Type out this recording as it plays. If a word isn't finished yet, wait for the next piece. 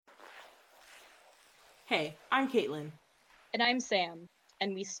Hey, I'm Caitlin. And I'm Sam,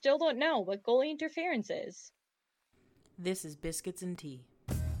 and we still don't know what goalie interference is. This is Biscuits and Tea.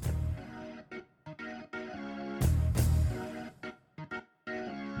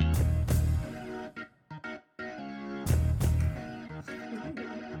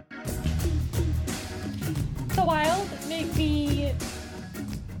 The Wild make me,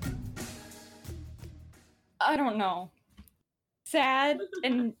 I don't know, sad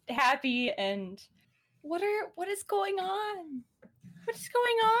and happy and what is going on? What is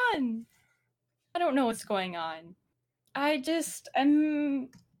going on? I don't know what's going on. I just what are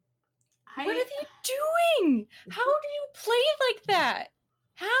they doing? How do you play like that?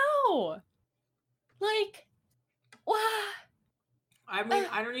 How? Like, what? I mean,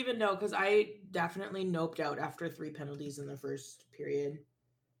 I don't even know because I definitely noped out after 3 penalties in the first period.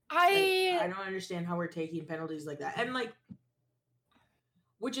 I don't understand how we're taking penalties like that. And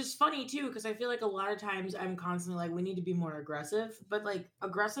which is funny too, because I feel like a lot of times I'm constantly like, we need to be more aggressive, but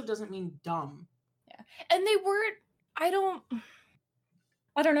aggressive doesn't mean dumb. Yeah. And they weren't, I don't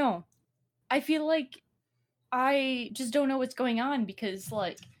know. I feel like I just don't know what's going on because,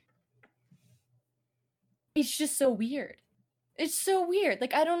 it's just so weird. It's so weird.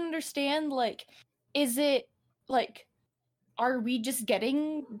 I don't understand, is it, are we just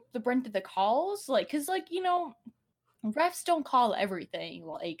getting the brunt of the calls? Because, refs don't call everything,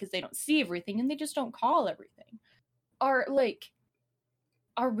 because they don't see everything, and they just don't call everything. Are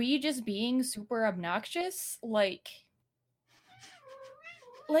we just being super obnoxious? What?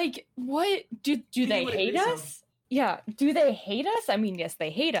 Do they hate us? So. Yeah, do they hate us? I mean, yes,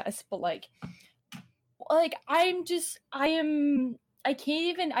 they hate us, but I can't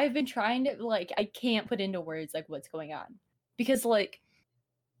even, I've been trying to, I can't put into words, what's going on. Because,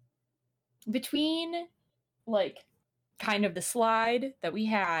 between, kind of the slide that we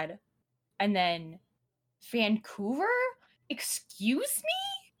had, and then Vancouver? Excuse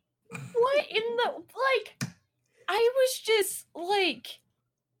me? What in the, I was just,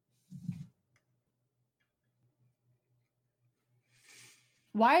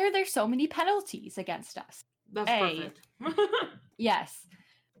 why are there so many penalties against us? That's perfect. Yes.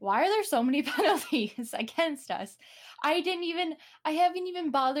 Why are there so many penalties against us? I haven't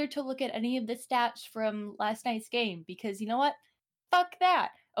even bothered to look at any of the stats from last night's game because you know what? Fuck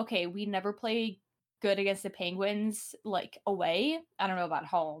that. Okay, we never play good against the Penguins, away. I don't know about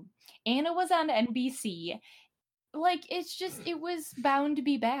home. And it was on NBC. It was bound to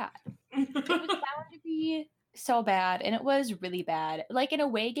be bad. It was bound to be so bad, and it was really bad. An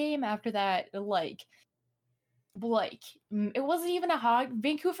away game after that, it wasn't even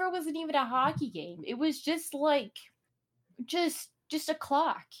Vancouver wasn't even a hockey game. It was just just a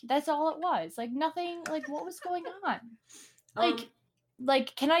clock. That's all it was. Nothing. What was going on?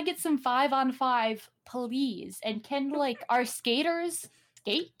 Can I get some 5-on-5, please? And can our skaters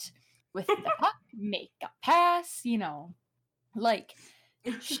skate with the puck, make a pass?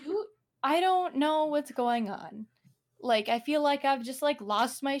 Shoot. I don't know what's going on. I feel like I've just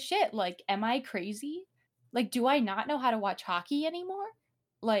lost my shit. Am I crazy? Do I not know how to watch hockey anymore?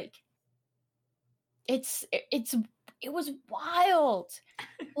 It was wild.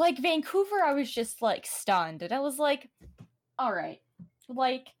 Vancouver, I was just stunned. And I was all right.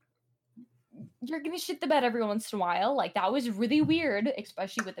 You're gonna shit the bed every once in a while. That was really weird,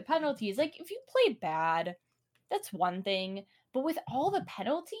 especially with the penalties. If you played bad, that's one thing. But with all the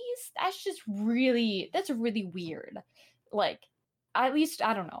penalties, that's really weird. At least,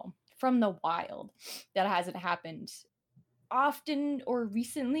 I don't know, from the Wild, that hasn't happened often or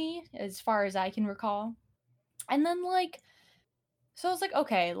recently, as far as I can recall. And then, so I was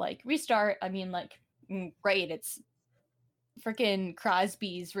okay, restart. I mean, great, it's freaking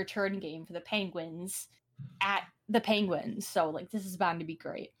Crosby's return game for the Penguins at the Penguins. So, this is bound to be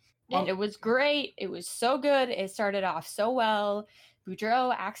great. Well, and it was great. It was so good. It started off so well.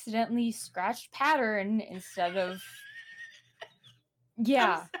 Boudreau accidentally scratched Pattern instead of...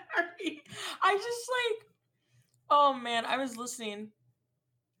 Yeah. I'm sorry. I just oh man, I was listening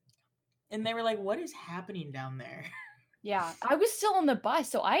and they were what is happening down there? Yeah, I was still on the bus,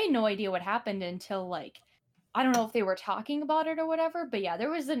 so I had no idea what happened until I don't know if they were talking about it or whatever, but yeah, there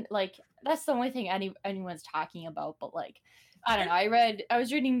wasn't that's the only thing anyone's talking about, but I don't know. I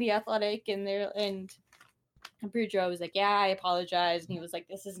was reading The Athletic and Boudreau was yeah, I apologize, and he was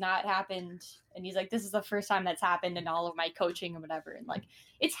this has not happened, and he's this is the first time that's happened in all of my coaching or whatever, and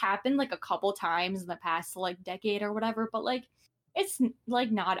it's happened a couple times in the past decade or whatever, but it's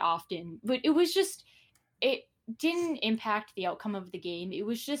not often, but it was just, it didn't impact the outcome of the game. It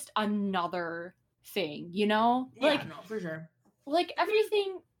was just another thing, Yeah, no, for sure.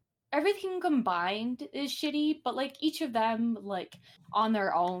 Everything everything combined is shitty, but like each of them, like on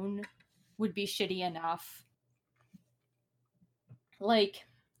their own, would be shitty enough. Like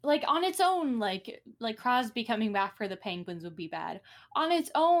on its own, like Crosby coming back for the Penguins would be bad. On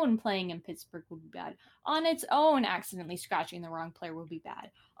its own, playing in Pittsburgh would be bad. On its own, accidentally scratching the wrong player would be bad.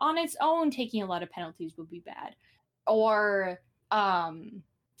 On its own, taking a lot of penalties would be bad. Or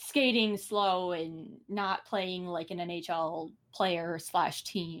skating slow and not playing like an NHL player /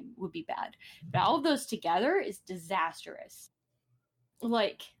 team would be bad. But all of those together is disastrous.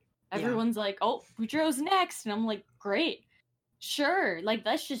 Like, everyone's like, oh, Boudreau's next. And I'm like, great. Sure, like,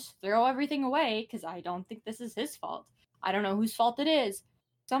 let's just throw everything away, because I don't think this is his fault. I don't know whose fault it is.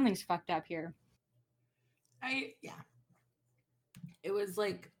 Something's fucked up here. It was,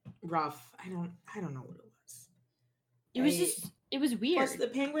 like, rough. I don't know what it was. It was weird. Plus, the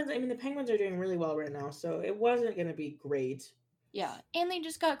Penguins are doing really well right now, so it wasn't going to be great. Yeah, and they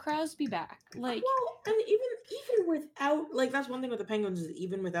just got Crosby back. Like, well, and even without, like, that's one thing with the Penguins is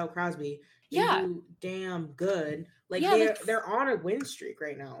even without Crosby, they do damn good. Like, they're on a win streak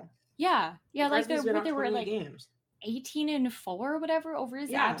right now. Yeah, like they were like games. 18-4 or whatever over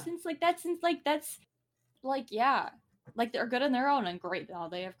his absence. Like that's like they're good on their own and great. Now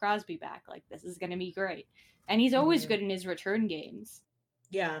they have Crosby back. Like, this is gonna be great, and he's always good in his return games.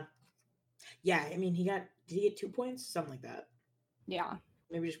 Yeah. I mean, did he get 2 points? Something like that. Yeah.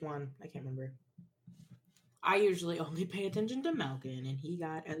 Maybe just 1. I can't remember. I usually only pay attention to Malkin, and he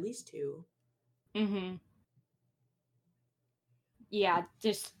got at least 2. Mm-hmm. Yeah,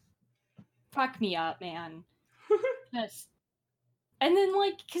 just fuck me up, man. And then,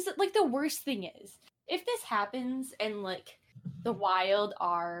 like, because, like, the worst thing is, if this happens and, like, the Wild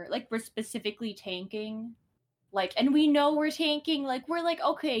are, like, we're specifically tanking, like, and we know we're tanking, like, we're like,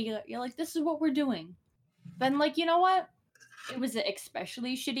 okay, you're like, this is what we're doing. Then, like, you know what? It was an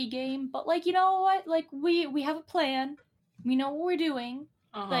especially shitty game, but, like, you know what? Like, we have a plan. We know what we're doing.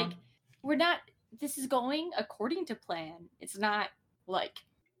 Like, we're not, this is going according to plan. It's not, like,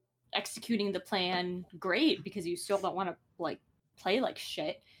 executing the plan great because you still don't want to, like, play like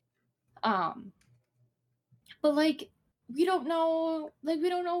shit. But, like, we don't know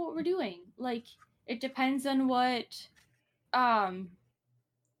what we're doing. Like, it depends on what the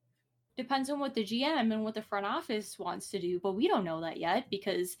GM and what the front office wants to do, but we don't know that yet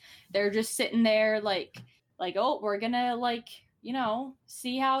because they're just sitting there like, oh, we're gonna, like, you know,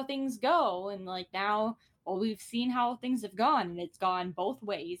 see how things go. And, like, now, well, we've seen how things have gone, and it's gone both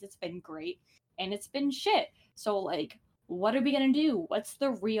ways. It's been great, and it's been shit. So, like, what are we gonna do? What's the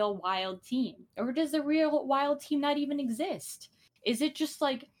real Wild team? Or does the real Wild team not even exist? Is it just,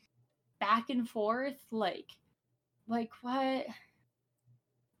 like, back and forth? Like what?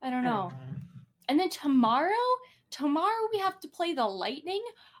 I don't know. And then tomorrow we have to play the Lightning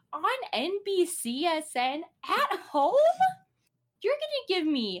on NBCSN at home? You're gonna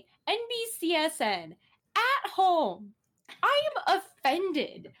give me NBCSN at home. I am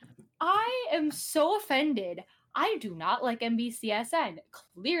offended. I am so offended. I do not like NBCSN,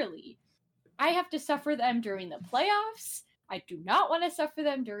 clearly. I have to suffer them during the playoffs. I do not want to suffer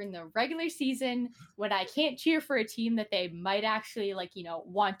them during the regular season when I can't cheer for a team that they might actually, like, you know,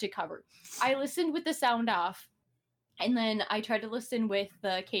 want to cover. I listened with the sound off, and then I tried to listen with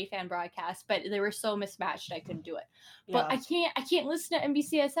the K-Fan broadcast, but they were so mismatched I couldn't do it. Yeah. But I can't listen to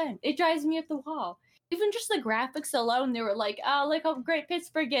NBCSN. It drives me up the wall. Even just the graphics alone, they were like, oh, look how great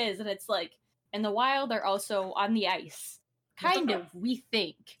Pittsburgh is. And it's like, and the Wild are also on the ice. Kind of, we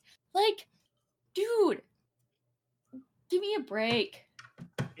think. Like, dude, give me a break.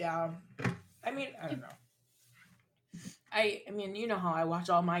 Yeah. I mean, I don't know. I mean, you know how I watch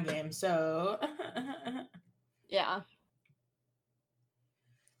all my games, so yeah.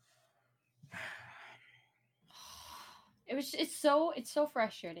 It's so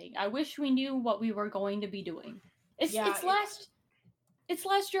frustrating. I wish we knew what we were going to be doing. It's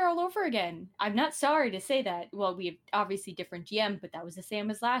last year all over again. I'm not sorry to say that. Well, we have obviously different GM, but that was the same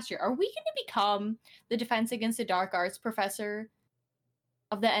as last year. Are we going to become the Defense Against the Dark Arts professor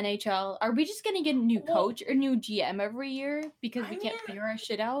of the NHL? Are we just going to get a new coach or new GM every year because we can't figure our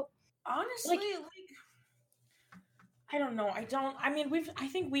shit out? Honestly, like I don't know. I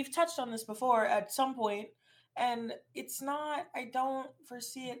think we've touched on this before at some point, and it's not, I don't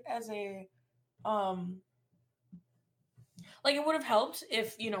foresee it as a like, it would have helped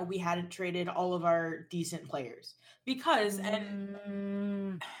if, you know, we hadn't traded all of our decent players because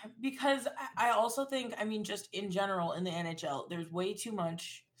I also think, I mean, just in general in the NHL, there's way too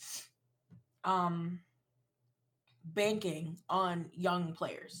much banking on young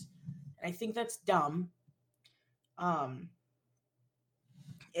players. And I think that's dumb.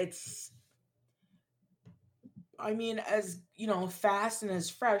 it's, I mean, as fast and as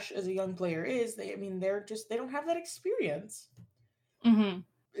fresh as a young player is, they don't have that experience. Mm-hmm.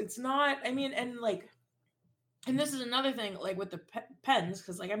 It's not, I mean, and this is another thing, like with the Pens,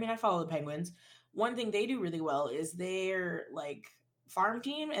 because I follow the Penguins. One thing they do really well is their farm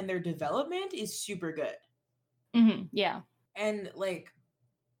team and their development is super good. Mm-hmm. Yeah. And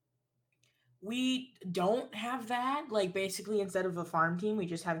we don't have that. Basically, instead of a farm team, we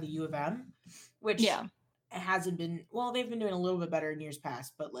just have the U of M, which hasn't been, well, they've been doing a little bit better in years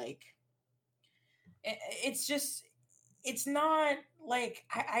past, but it's just, it's not the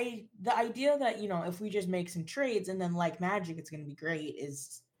idea that if we just make some trades and then magic it's going to be great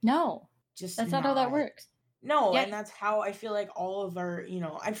is that's not how that works. No, and that's how I feel like all of our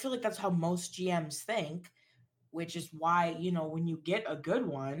I feel like that's how most GMs think, which is why when you get a good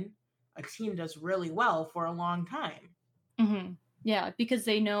one, a team does really well for a long time. Mm-hmm. Yeah, because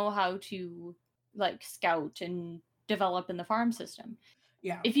they know how to scout and develop in the farm system.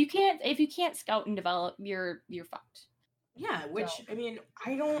 Yeah, if you can't scout and develop, you're fucked. Yeah, which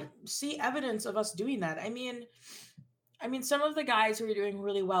I don't see evidence of us doing that. I mean, some of the guys who are doing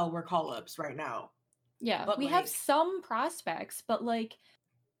really well were call-ups right now. Yeah, but we have some prospects, but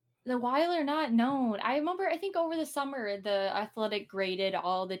the Wild are not known. I remember, I think over the summer, the Athletic graded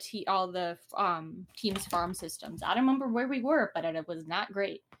all the teams' farm systems. I don't remember where we were, but it was not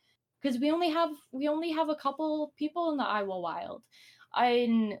great because we only have a couple people in the Iowa Wild.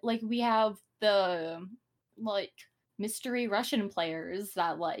 We have the mystery Russian players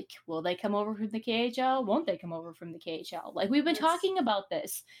that will they come over from the KHL? Won't they come over from the KHL? We've been talking about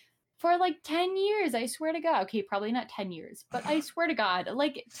this for 10 years. I swear to God. Okay, probably not 10 years, but I swear to God,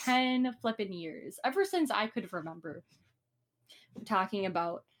 10 flippin' years. Ever since I could remember talking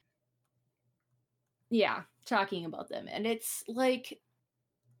about them. And it's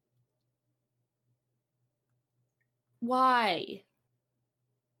why?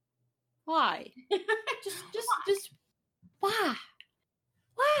 just why?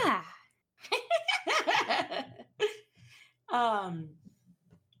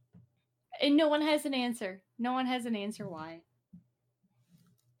 And no one has an answer. Why?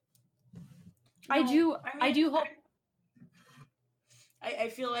 I do hope. I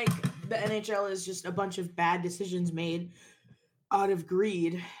feel like the NHL is just a bunch of bad decisions made out of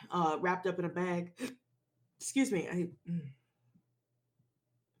greed, wrapped up in a bag. Excuse me.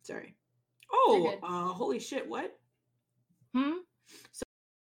 Sorry. Oh, holy shit! What?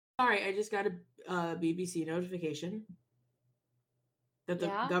 Sorry, I just got a BBC notification that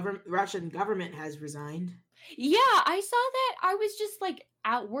the Russian government has resigned. Yeah, I saw that. I was just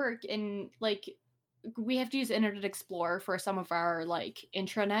at work and we have to use Internet Explorer for some of our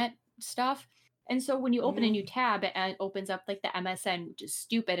intranet stuff. And so when you open a new tab, it opens up the MSN, which is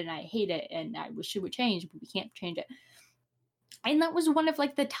stupid and I hate it and I wish it would change, but we can't change it. And that was one of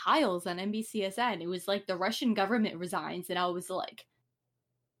the tiles on NBCSN. It was the Russian government resigns, and I was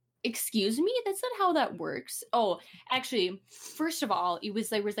excuse me, that's not how that works. Oh, actually, first of all, it was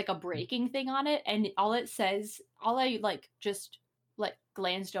there was a breaking thing on it, and all I just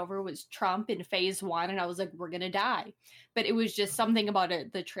glanced over was Trump in phase 1, and I was we're gonna die. But it was just something about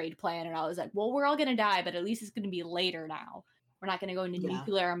the trade plan, and I was well, we're all gonna die, but at least it's gonna be later now. We're not gonna go into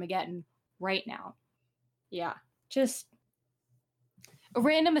nuclear Armageddon right now. Yeah, just a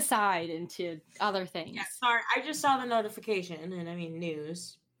random aside into other things. Yeah, sorry, I just saw the notification, and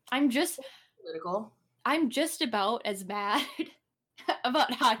news. I'm just political. I'm just about as mad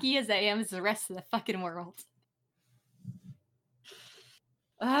about hockey as I am as the rest of the fucking world.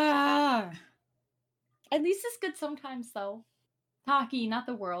 At least it's good sometimes, though. Hockey, not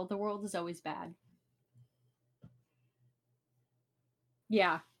the world. The world is always bad.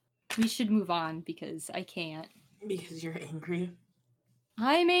 Yeah, we should move on because I can't. Because you're angry.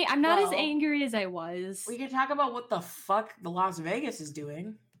 I'm not as angry as I was. We could talk about what the fuck the Las Vegas is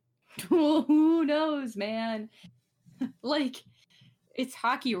doing. Well, who knows, man? It's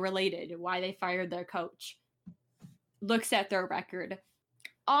hockey related. Why they fired their coach. Looks at their record.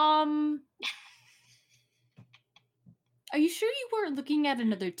 Are you sure you weren't looking at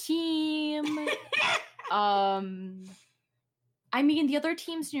another team? The other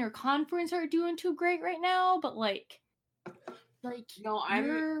teams in your conference aren't doing too great right now, but no,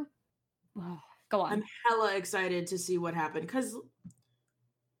 go on. I'm hella excited to see what happened because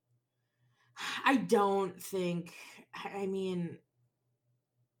I don't think.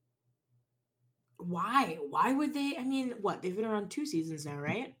 Why? Why would they? What? They've been around 2 seasons now,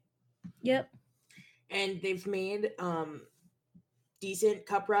 right? Yep. And they've made decent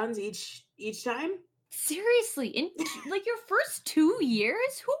cup runs each time. Seriously, in like your first 2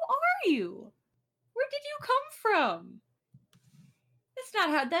 years, who are you? Where did you come from? That's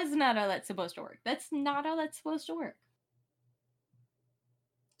not how that's supposed to work. That's not how that's supposed to work.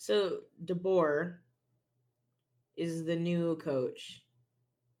 So DeBoer is the new coach,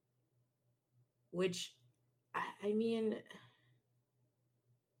 which, I mean,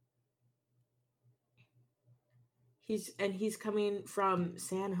 he's coming from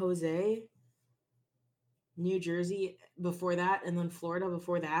San Jose, New Jersey before that, and then Florida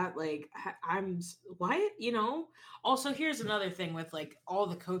before that. Like, why, Also, here's another thing with like all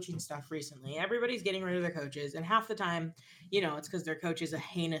the coaching stuff recently. Everybody's getting rid of their coaches, and half the time, it's because their coach is a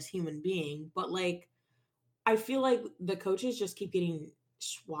heinous human being. But like, I feel like the coaches just keep getting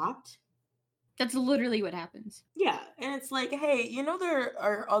swapped. That's literally what happens. Yeah, and it's like, hey, there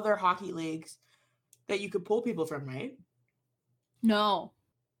are other hockey leagues that you could pull people from, right? No.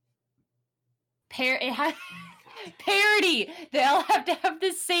 Parity. They'll have to have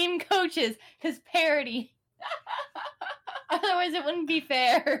the same coaches because parity. Otherwise, it wouldn't be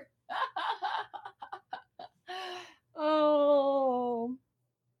fair. Oh.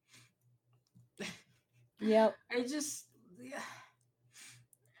 Yep.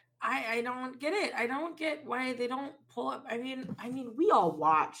 I don't get it. I don't get why they don't pull up. I mean, we all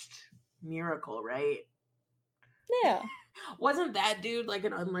watched Miracle, right? Yeah. Wasn't that dude like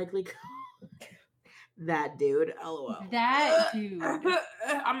an unlikely? That dude, lol. That dude.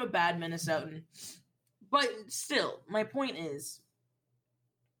 I'm a bad Minnesotan, but still, my point is,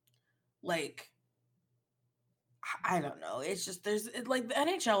 like, I don't know. It's just like the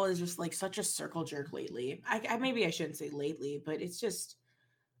NHL is just like such a circle jerk lately. I maybe I shouldn't say lately, but it's just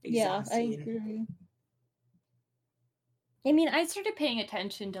exhausting. Yeah, I agree. I mean, I started paying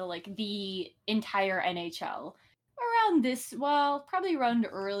attention to like the entire NHL around probably around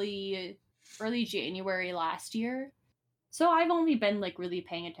early January last year. So I've only been like really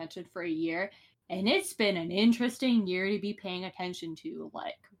paying attention for a year, and it's been an interesting year to be paying attention to.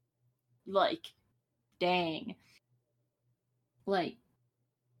 Like, dang. Like,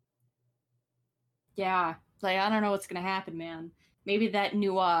 yeah, like I don't know what's gonna happen, man. Maybe that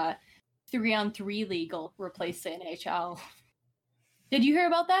new 3-on-3 league will replace the NHL. Did you hear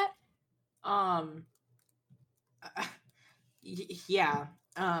about that? Yeah.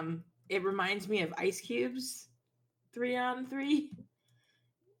 It reminds me of Ice Cube's 3-on-3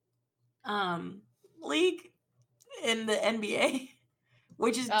 league in the NBA,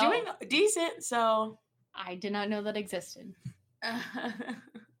 which is doing decent. So I did not know that existed.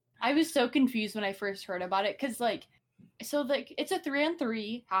 I was so confused when I first heard about it because it's a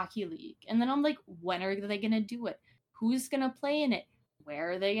 3-on-3 hockey league, and then I'm like, when are they gonna do it? Who's gonna play in it?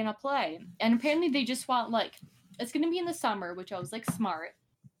 Where are they gonna play? And apparently they just want it's gonna be in the summer, which I was like smart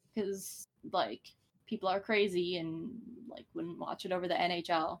because like people are crazy and like wouldn't watch it over the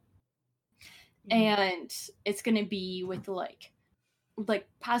NHL. And it's gonna be with like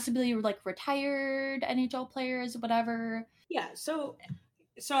possibly like retired NHL players, whatever. Yeah, so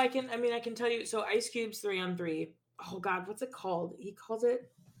I can tell you. So Ice Cube's 3-on-3. Oh God, what's it called? He calls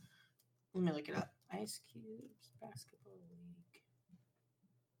it. Let me look it up. Ice Cube's basketball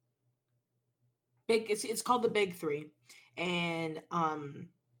league. It's called the Big Three, and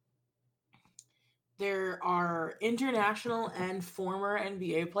there are international and former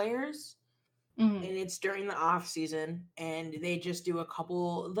NBA players. Mm-hmm. And it's during the off season, and they just do a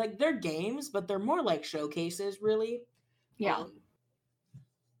couple like they're games, but they're more like showcases, really. Yeah.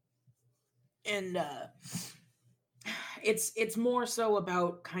 And it's more so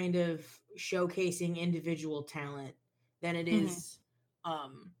about kind of showcasing individual talent than it is,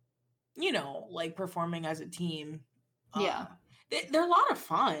 like performing as a team. Yeah. They're a lot of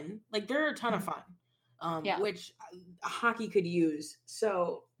fun. Like they're a ton of fun, which hockey could use.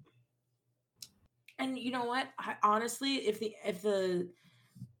 So. And you know what? Honestly, if the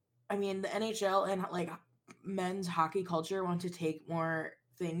NHL and like men's hockey culture want to take more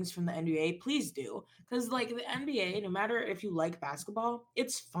things from the NBA, please do. Because like the NBA, no matter if you like basketball,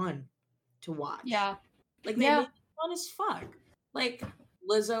 it's fun to watch. Yeah. Like they make it fun as fuck. Like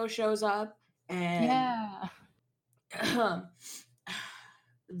Lizzo shows up and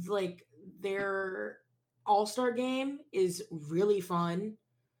like their All-Star game is really fun.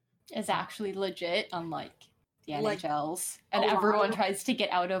 Is actually legit, unlike the NHL's, and everyone tries to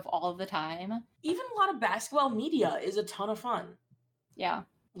get out of all the time. Even a lot of basketball media is a ton of fun. Yeah.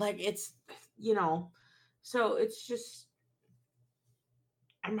 Like it's, so it's just,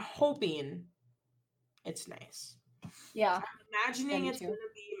 I'm hoping it's nice. Yeah. I'm imagining it's going to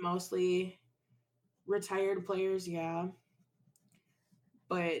be mostly retired players, yeah.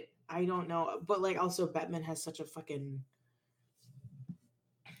 But I don't know, but like also Bettman has such a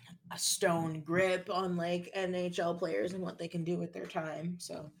stone grip on like NHL players and what they can do with their time.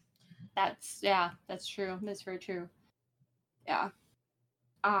 So that's true. That's very true. Yeah.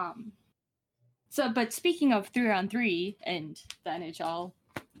 So, but speaking of 3-on-3 and the NHL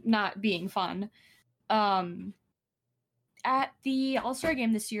not being fun, at the All-Star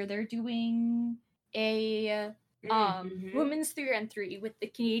game this year, they're doing a women's 3-on-3 with the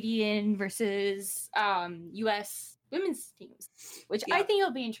Canadian versus US women's teams, which I think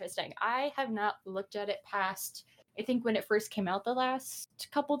will be interesting. I have not looked at it past, I think, when it first came out the last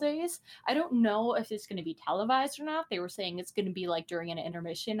couple days. I don't know if it's going to be televised or not. They were saying it's going to be like during an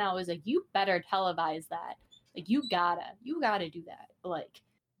intermission. I was like, you better televise that. Like, you gotta do that. Like,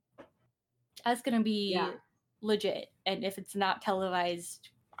 that's going to be legit. And if it's not televised,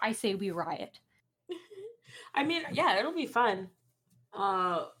 I say we riot. I mean, yeah, it'll be fun.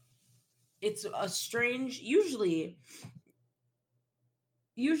 It's a strange, usually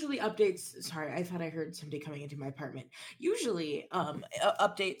updates, sorry, I thought I heard somebody coming into my apartment. Usually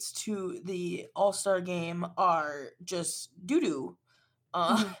updates to the All-Star game are just doo-doo,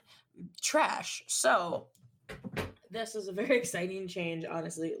 trash. So this is a very exciting change,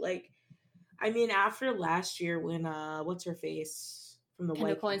 honestly. Like, I mean, after last year when what's her face from the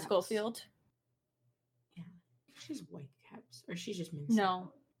Kendall Coyne Schofield. Yeah, she's Whitecaps, or she's just Minnesota.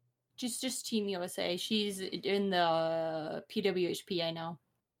 No, just Team USA. She's in the PWHP. I know.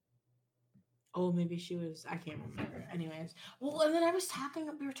 Oh, maybe she was. I can't remember. Anyways, well, and then we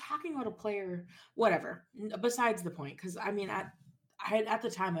were talking about a player. Whatever. Besides the point, because I mean, at the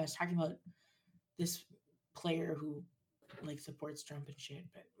time I was talking about this player who like supports Trump and shit,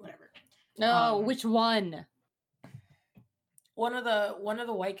 but whatever. No, which one? One of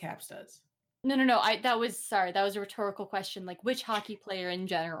the Whitecaps does. No. That was a rhetorical question. Like, which hockey player in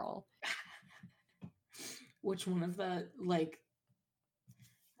general? Which one of the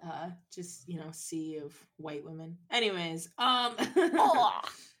just sea of white women. Anyways,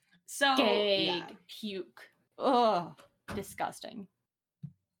 so gay puke. Ugh, disgusting.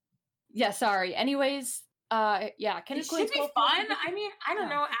 Yeah, sorry. Anyways, it should be fun. I mean, I don't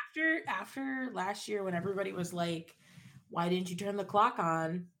know. After last year, when everybody was like, "Why didn't you turn the clock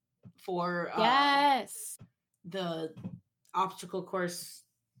on for the obstacle course?"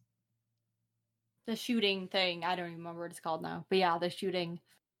 The shooting thing. I don't even remember what it's called now. But yeah, the shooting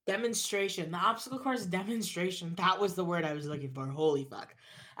demonstration. The obstacle course demonstration. That was the word I was looking for. Holy fuck.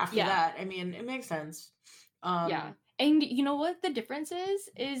 After that, I mean, it makes sense. Yeah. And you know what the difference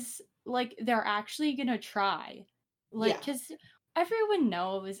is like they're actually gonna try. Like, because everyone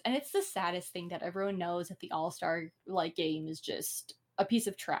knows, and it's the saddest thing that everyone knows that the All-Star game is just a piece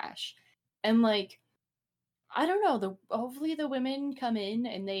of trash. And like, I don't know, hopefully the women come in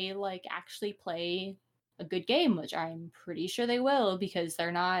and they actually play a good game, which I'm pretty sure they will, because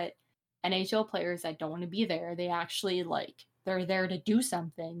they're not NHL players that don't want to be there. They actually they're there to do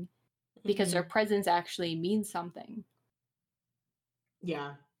something because their presence actually means something.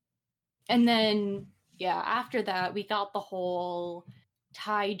 Yeah. And then after that we got the whole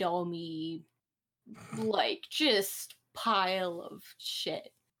Ty Domi just pile of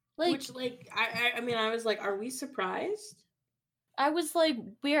shit. Which I mean, I was like, are we surprised? I was like,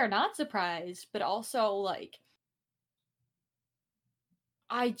 we are not surprised, but also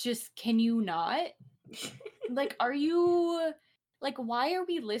can you not? Are you why are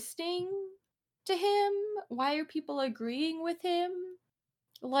we listening to him? Why are people agreeing with him?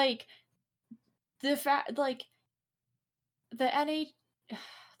 The fact, the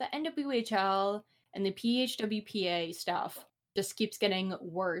NWHL and the PHWPA stuff just keeps getting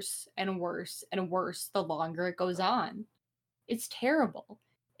worse and worse and worse the longer it goes on. It's terrible.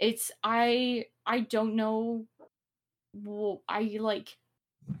 I don't know. Well, I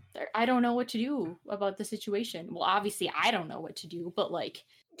don't know what to do about the situation. Well, obviously I don't know what to do, but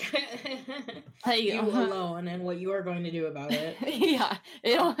you alone and what you are going to do about it. Yeah,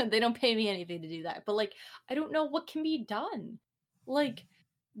 they don't pay me anything to do that, but I don't know what can be done.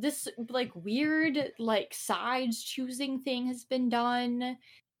 This weird sides choosing thing has been done,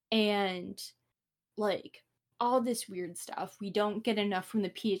 and all this weird stuff. We don't get enough from the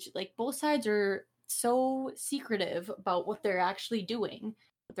PH. Both sides are so secretive about what they're actually doing,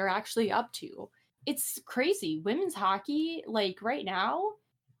 what they're actually up to. It's crazy. Women's hockey, right now,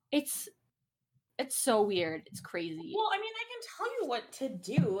 it's so weird. It's crazy. Well, I mean, I can tell you what to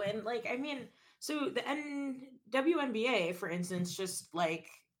do, and I mean, so the WNBA, for instance, just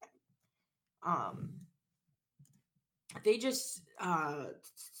they just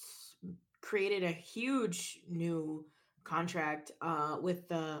created a huge new contract with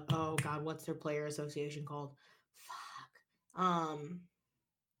the what's their player association called? Fuck.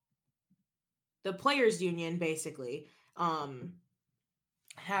 The players union basically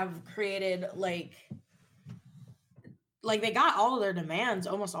have created like they got all of their demands,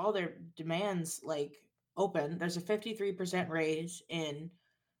 almost all their demands like open. There's a 53% raise in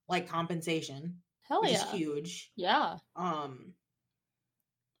like compensation. Hell which yeah. is huge. Yeah.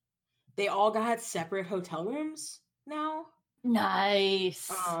 They all got separate hotel rooms now.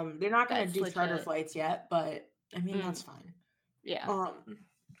 Nice. They're not gonna do charter flights yet, but I mean that's fine. Yeah.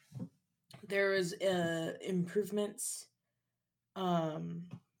 There is improvements. So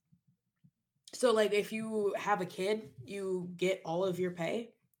like if you have a kid, you get all of your pay.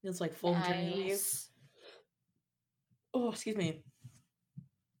 It's like full maternity leave. Oh, excuse me.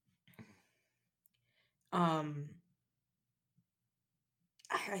 I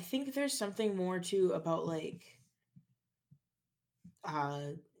think there's something more too about like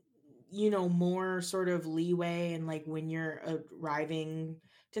more sort of leeway and like when you're arriving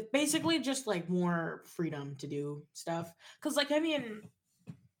to basically just like more freedom to do stuff. Because like I mean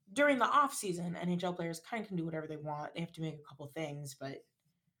during the off season, NHL players kind of can do whatever they want. They have to make a couple things, but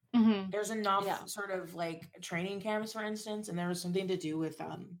there's enough sort of like training camps, for instance, and there was something to do with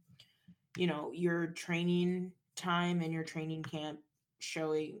your training time and your training camp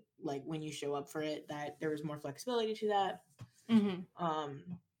showing like when you show up for it that there was more flexibility to that.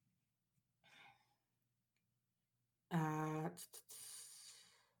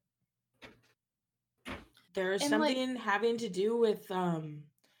 There's something like, having to do with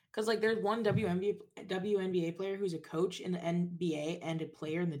because like there's one WNBA player who's a coach in the NBA and a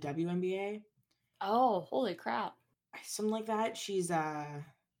player in the WNBA. Oh, holy crap! Something like that. She's or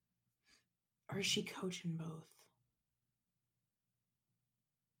is she coaching both?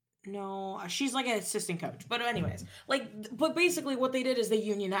 No, she's like an assistant coach. But anyways, but basically what they did is they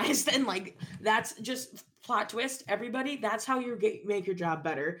unionized and like that's just plot twist. Everybody, that's how you make your job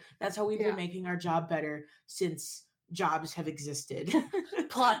better. That's how we've been making our job better since jobs have existed.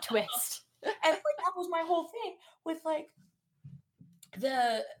 Plot twist. And like that was my whole thing with like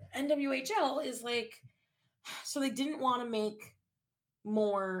the NWHL is like, so they didn't want to make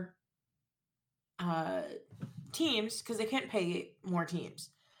more teams because they can't pay more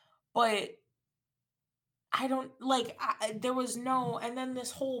teams. But I don't like there was no, and then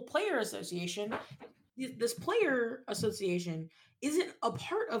this whole player association, this player association isn't a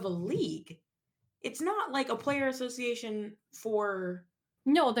part of a league. It's not like a player association for.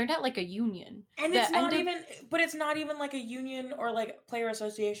 No, they're not like a union. And it's not it's not even like a union or like player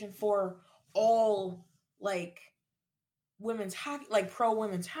association for all like women's hockey, like pro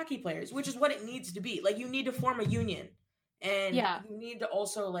women's hockey players, which is what it needs to be. Like you need to form a union and you need to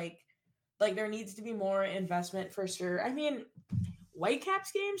also like there needs to be more investment for sure. I mean,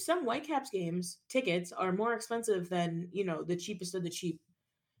 some Whitecaps games tickets are more expensive than, the cheapest of the cheap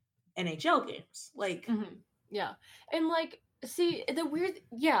NHL games. Like, yeah. And like, see the weird,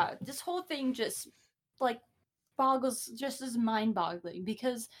 this whole thing just like boggles, just as mind boggling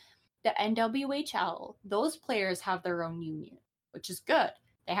because the NWHL, those players have their own union, which is good.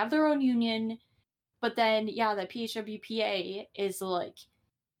 They have their own union, but then, the PHWPA is like,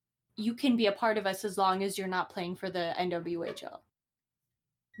 you can be a part of us as long as you're not playing for the NWHL.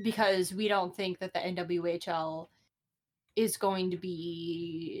 Because we don't think that the NWHL is going to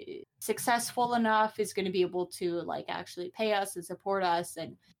be successful enough, is going to be able to, like, actually pay us and support us.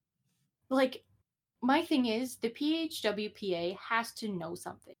 And, like, my thing is, the PHWPA has to know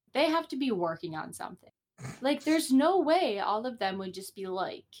something. They have to be working on something. Like, there's no way all of them would just be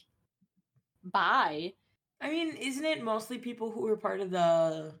like, bye. I mean, isn't it mostly people who were part of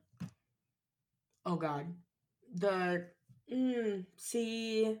the... Oh, God. The...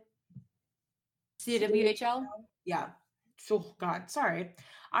 CWHL? Yeah. Oh, God. Sorry.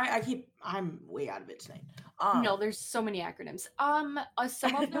 I'm way out of it tonight. No, there's so many acronyms. Some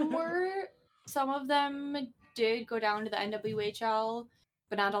of them were... Some of them did go down to the NWHL,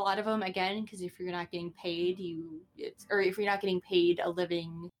 but not a lot of them, again, because if you're not getting paid, if you're not getting paid a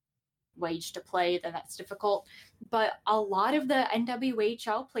living wage to play, then that's difficult. But a lot of the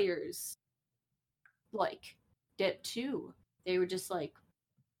NWHL players, like, dipped too. They were just like,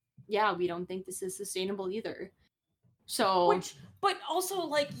 we don't think this is sustainable either. So... But also,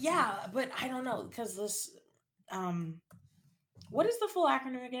 like, but I don't know, because this... What is the full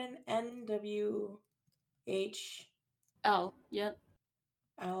acronym again? NWH... L. Yep.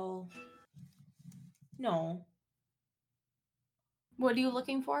 L... No. What are you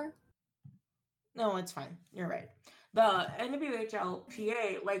looking for? No, it's fine. You're right. The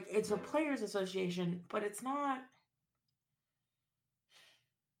NWHLPA, like, it's a players association, but it's not...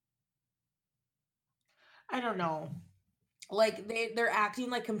 I don't know. Like they're acting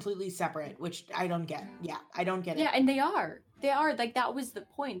like completely separate, which I don't get. Yeah, I don't get it. Yeah, and they are. Like that was the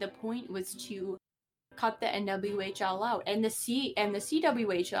point. The point was to cut the NWHL out and the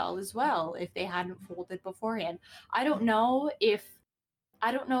CWHL as well if they hadn't folded beforehand. I don't know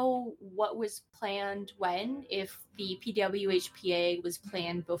what was planned when, if the PWHPA was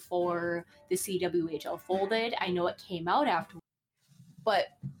planned before the CWHL folded. I know it came out after, but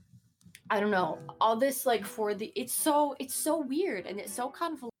I don't know. All this like it's so weird and it's so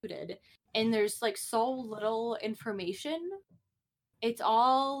convoluted and there's like so little information. It's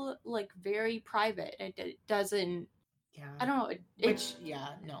all like very private. It doesn't. Yeah. I don't know.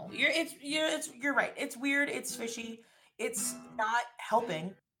 No. You're right. It's weird. It's fishy. It's not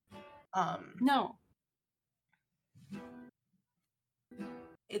helping. No.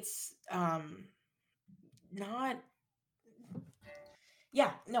 It's not.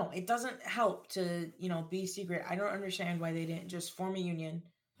 Yeah, no, it doesn't help to, be secret. I don't understand why they didn't just form a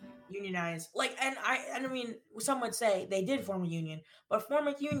unionize. Like, and I mean, some would say they did form a union, but form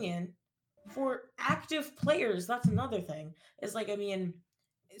a union for active players, that's another thing. It's like, I mean,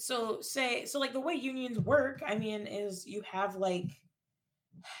 so like the way unions work, I mean, is you have like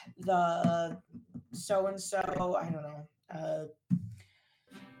the so-and-so, I don't know,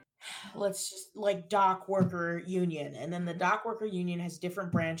 let's just like dock worker union, and then the dock worker union has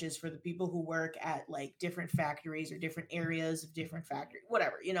different branches for the people who work at like different factories or different areas of different factories,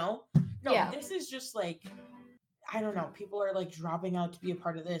 whatever, This is just like, I don't know, people are like dropping out to be a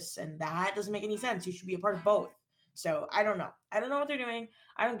part of this, and that doesn't make any sense. You should be a part of both. So I don't know what they're doing.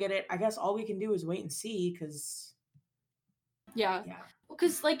 I don't get it. I guess all we can do is wait and see, because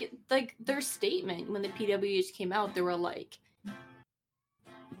because like their statement when the PWH came out, they were like,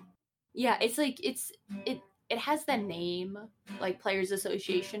 yeah, it's like it has the name like Players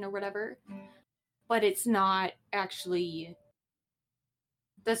Association or whatever, but it's not actually.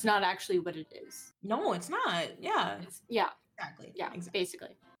 That's not actually what it is. No, it's not. Yeah. Exactly. Yeah, exactly.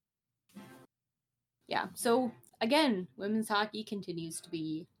 Basically. Yeah. So again, women's hockey continues to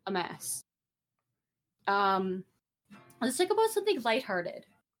be a mess. Let's talk about something lighthearted,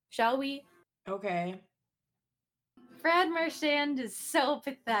 shall we? Okay. Brad Marchand is so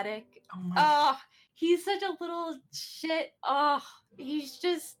pathetic. Oh, he's such a little shit. Oh,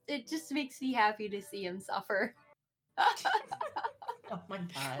 it just makes me happy to see him suffer. Oh my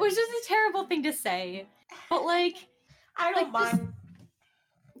god. Which is a terrible thing to say. But like I don't mind.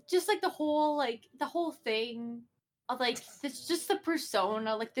 Just like the whole thing of like it's just the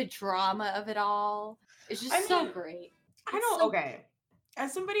persona, like the drama of it all. It's just so great. Okay.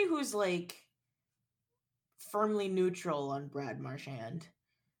 As somebody who's like firmly neutral on Brad Marchand,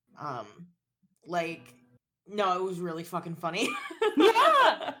 like, no, it was really fucking funny.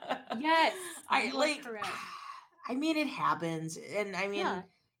 Yeah. Yes. I mean, it happens, and I mean,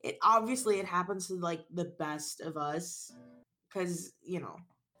 it happens to like the best of us, because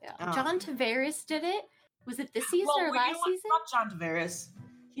Yeah. John Tavares did it. Was it this season or last season? Fuck John Tavares.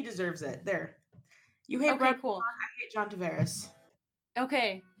 He deserves it. There. You hate Brad. Cool. I hate John Tavares.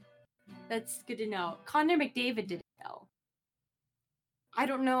 Okay, that's good to know. Connor McDavid did it though. I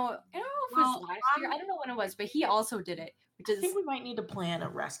don't know if it was last year. I don't know when it was, but he also did it. I think we might need to plan a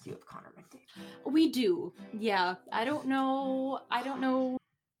rescue of Connor McDavid. We do. Yeah. I don't know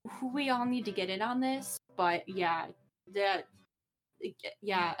who we all need to get in on this, but again,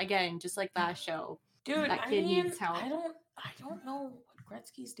 just like last show. Dude, that kid needs help. I don't know what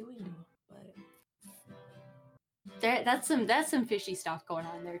Gretzky's doing to him, but that's some fishy stuff going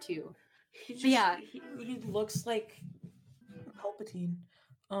on there too. He looks like Palpatine.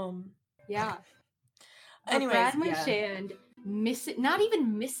 Yeah. Anyways, Brad Marchand not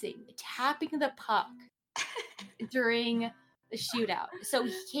even missing, tapping the puck during the shootout. So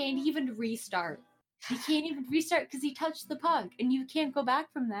he can't even restart. He can't even restart because he touched the puck, and you can't go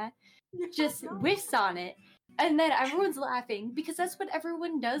back from that. Just whiffs on it, and then everyone's laughing because that's what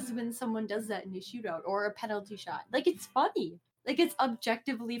everyone does when someone does that in a shootout or a penalty shot. Like, it's funny. Like, it's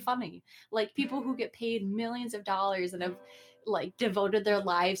objectively funny. Like, people who get paid millions of dollars and have like devoted their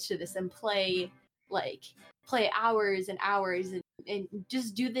lives to this and play hours and hours and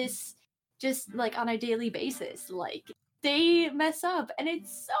just do this just like on a daily basis. Like, they mess up and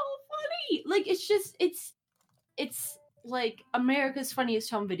it's so funny. Like, it's like America's Funniest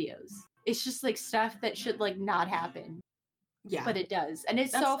Home Videos. It's just like stuff that should like not happen. Yeah. But it does. And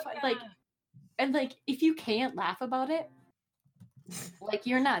it's so fun. Like, and like, if you can't laugh about it, like,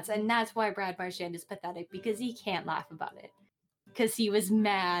 you're nuts. And that's why Brad Marchand is pathetic, because he can't laugh about it. Because he was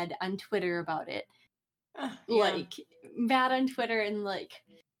mad on Twitter about it. Like, mad on Twitter and like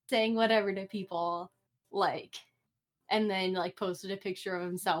saying whatever to people. like, and then like posted a picture of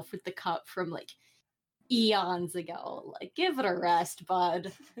himself with the cup from like eons ago. Like, give it a rest,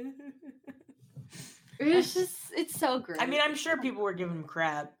 bud. It's so great. I mean, I'm sure people were giving him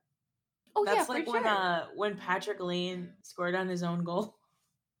crap. Oh, that's yeah, like when Patrick Lane scored on his own goal.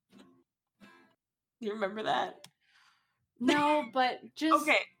 You remember that? No, but just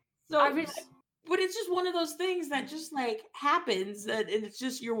okay. So, but it's just one of those things that just like happens, and it's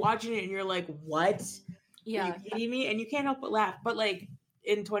just you're watching it and you're like, "What? Yeah, are you kidding me?" And you can't help but laugh. But like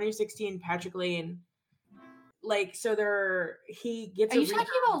in 2016, Patrick Lane, like, so he gets. Are you talking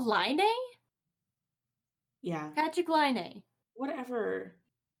about Laine? Yeah, Patrick Laine. Whatever.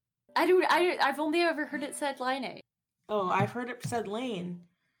 I've only ever heard it said Laine. Oh, I've heard it said Lane.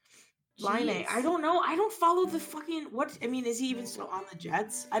 Laine. I don't know. I don't follow the fucking what. I mean, is he even still on the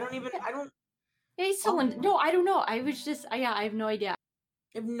Jets? I don't. Yeah, he's still on. No, I don't know. I was just. I have no idea. I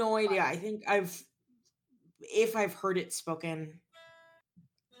have no idea. I think if I've heard it spoken,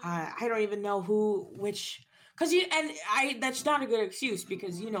 I don't even know which. Because that's not a good excuse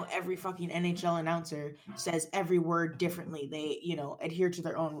because every fucking NHL announcer says every word differently. They adhere to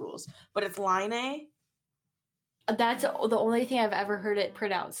their own rules. But it's Laine. That's the only thing I've ever heard it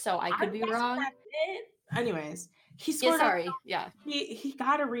pronounced, so I could be wrong. That's it. Anyways, he scored. He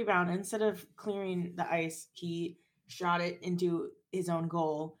got a rebound. Instead of clearing the ice, he shot it into his own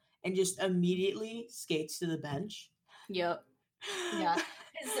goal and just immediately skates to the bench. Yep. Yeah.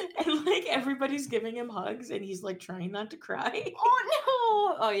 And like everybody's giving him hugs, and he's like trying not to cry.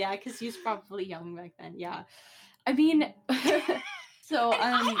 Oh no! Oh yeah, because he's probably young back then. Yeah. I mean, so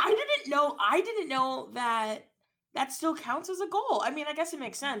I didn't know that still counts as a goal. I mean, I guess it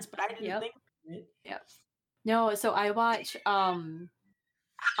makes sense, but I didn't think of it. Yep. No, so I watch on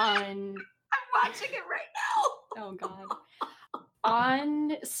I'm watching it right now. Oh god.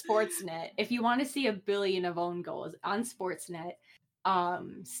 On Sportsnet, if you want to see a billion of own goals on Sportsnet,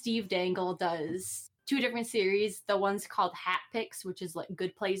 Steve Dangle does 2 different series. The one's called Hat Picks, which is like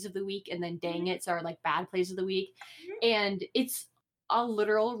good plays of the week, and then Dang It's are like bad plays of the week. And it's a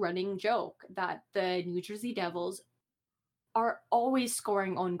literal running joke that the New Jersey Devils are always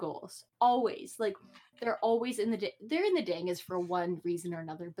scoring own goals. Always. Like, they're always they're in the Dangas for one reason or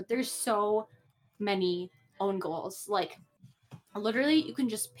another, but there's so many own goals. Like, literally, you can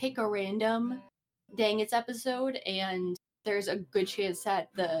just pick a random Dang It's episode, and there's a good chance that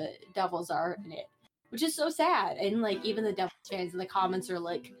the Devils are in it, which is so sad. And, like, even the Devils fans in the comments are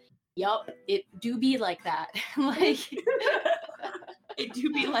like, yup, it do be like that. Like... It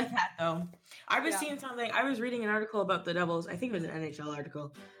do be like that, though. I was seeing something. I was reading an article about the Devils. I think it was an NHL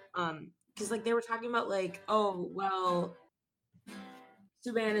article. Because like they were talking about like, oh well,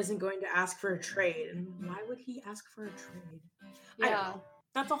 Subban isn't going to ask for a trade, and why would he ask for a trade? Yeah, I don't know.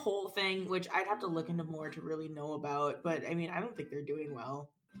 That's a whole thing, which I'd have to look into more to really know about. But I mean, I don't think they're doing well.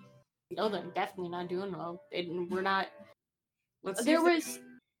 No, they're definitely not doing well. We're not.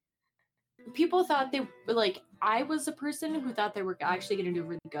 People thought they like. I was a person who thought they were actually going to do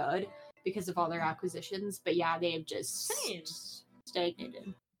really good because of all their acquisitions, but yeah, they have just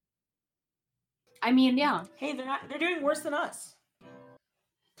stagnated. I mean, yeah. Hey, they're doing worse than us.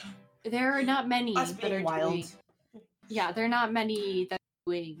 There are not many that are wild. Yeah, there are not many that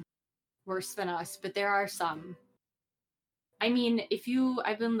are doing worse than us, but there are some. I mean,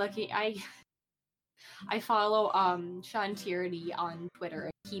 I've been looking. I follow Sean Tierney on Twitter.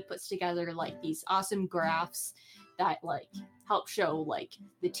 He puts together like these awesome graphs that like help show like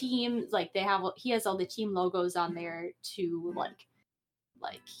the team. Like he has all the team logos on there to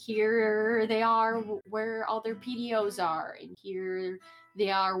like here they are where all their PDOs are, and here they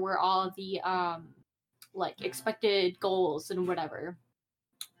are where all the like expected goals and whatever.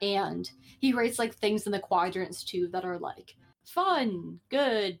 And he writes like things in the quadrants too that are like fun,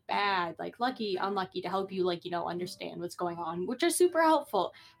 good, bad, like lucky, unlucky, to help you like understand what's going on, which are super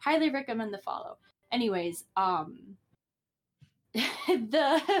helpful. Highly recommend the follow. Anyways,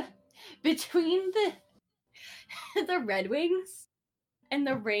 between the Red Wings and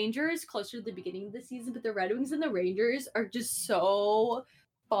the Rangers closer to the beginning of the season, but the Red Wings and the Rangers are just so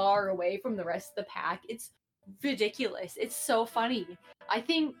far away from the rest of the pack. It's ridiculous. It's so funny. I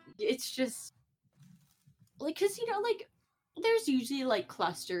think it's just like, because like there's usually like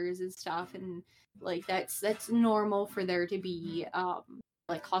clusters and stuff, and like that's normal for there to be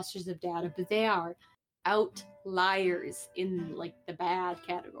like clusters of data, but they are outliers in like the bad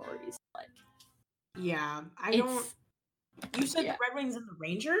categories. Like, yeah, you said the Red Wings and the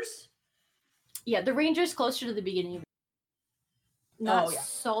Rangers? Yeah, the Rangers closer to the beginning. Not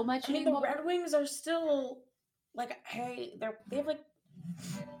so much anymore. The Red Wings are still like, hey, they have like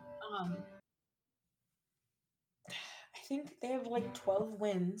think they have like 12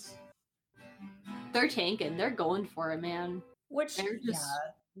 wins. They're tanking. They're going for it, man. Which,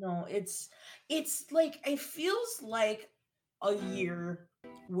 no, it's like, it feels like a year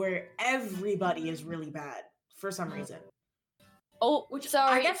where everybody is really bad for some reason. Oh, which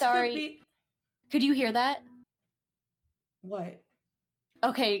sorry. Could you hear that? What?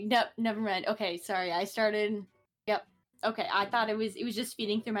 Okay, no, never mind. Okay, sorry. I started. Yep. Okay, I thought it was just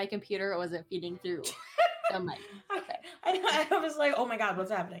feeding through my computer. It wasn't feeding through the mic. Okay. I was like, oh my god, what's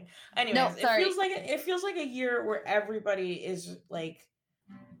happening? Anyways, no, sorry. It feels like a year where everybody is like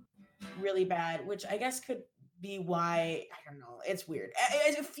really bad, which I guess could be why, I don't know. It's weird.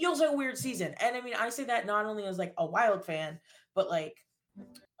 It feels like a weird season, and I mean, I say that not only as like a Wild fan, but like a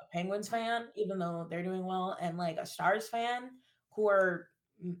Penguins fan, even though they're doing well, and like a Stars fan who are.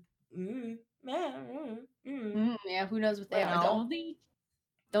 Yeah, who knows what they are?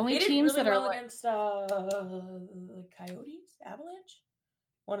 The only teams that are against Coyotes, Avalanche,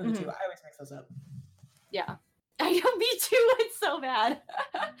 one of the two. I always mix those up. Yeah, I know. Me too. It's so bad.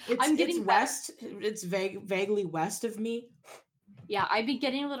 I'm getting west. It's vaguely west of me. Yeah, I've been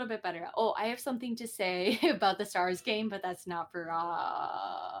getting a little bit better. Oh, I have something to say about the Stars game, but that's not for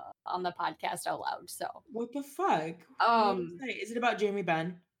on the podcast out loud. So what the fuck? Is it about Jamie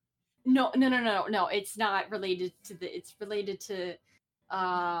Benn? No. It's not related to the. It's related to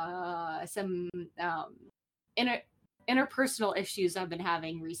some interpersonal issues I've been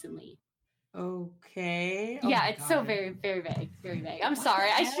having recently. Okay. Yeah, it's so very, very vague. Very vague. I'm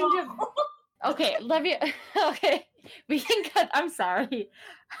sorry. I shouldn't have. Okay, let me. Okay, we can cut. I'm sorry.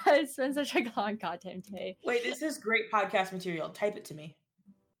 It's been such a long goddamn day. Wait, this is great podcast material. Type it to me.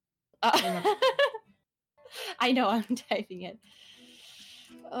 I know. I'm typing it.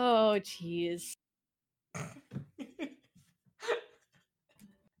 Oh, jeez.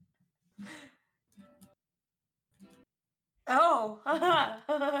 Oh.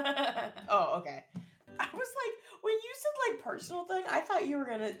 Oh, okay. I was like, when you said like personal thing, I thought you were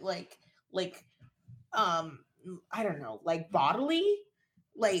gonna like I don't know, like bodily,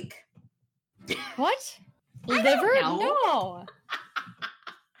 like what? Liver? No.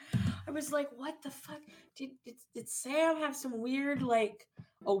 I was like, what the fuck? Did Sam have some weird like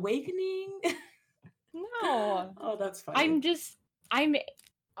awakening? No. Oh, that's funny.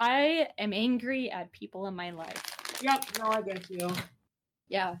 I am angry at people in my life. Yep, no, I get you.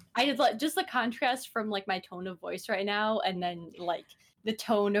 Yeah, I did like just the contrast from like my tone of voice right now, and then like the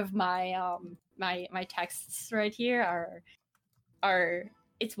tone of my my texts right here are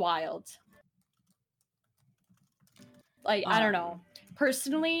it's wild. Like I don't know.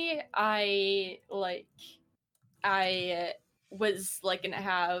 Personally, I was like gonna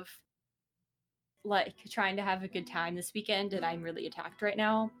have like trying to have a good time this weekend, and I'm really attacked right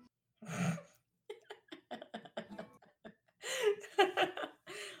now.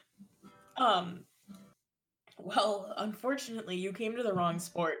 Well, unfortunately, you came to the wrong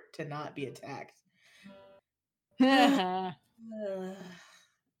sport to not be attacked. I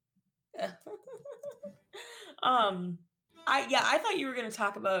thought you were going to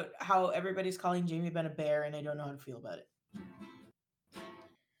talk about how everybody's calling Jamie Benn a bear, and I don't know how to feel about it.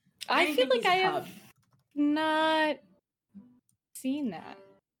 I feel like I have not seen that.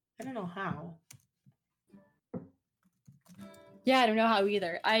 I don't know how. Yeah, I don't know how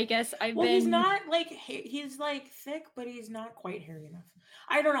either. I guess he's not like he's like thick, but he's not quite hairy enough.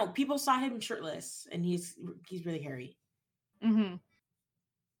 I don't know. People saw him shirtless, and he's really hairy. Mm-hmm.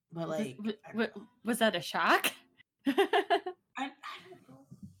 But like, was that a shock? I don't know.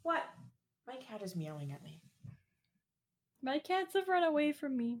 What? My cat is meowing at me. My cats have run away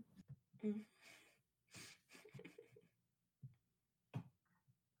from me.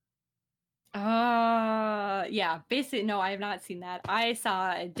 Yeah, basically no, I have not seen that. I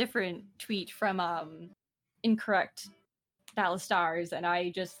saw a different tweet from Incorrect Dallas Stars, and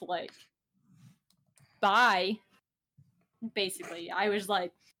I just like bye. Basically, I was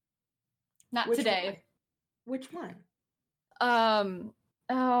like, not Which today. One? Which one?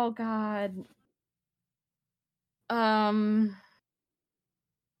 Oh god. I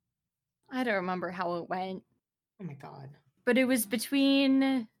don't remember how it went. Oh my god. But it was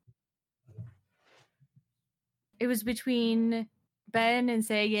between Ben and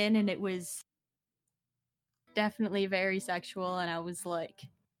Sagan, and it was definitely very sexual, and I was like,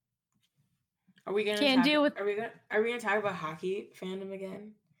 are we gonna talk about hockey fandom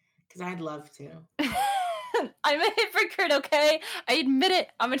again? Because I'd love to. I'm a hypocrite, okay? I admit it.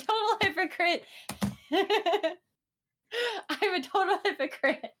 I'm a total hypocrite. I'm a total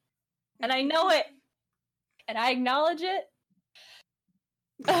hypocrite. And I know it. And I acknowledge it.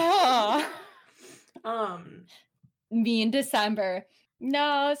 Oh. me in December.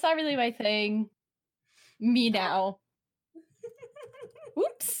 No, it's not really my thing. Me now.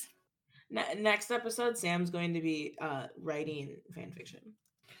 Oops. Next episode, Sam's going to be writing fan fiction.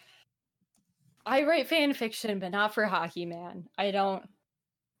 I write fan fiction, but not for hockey, man. I don't.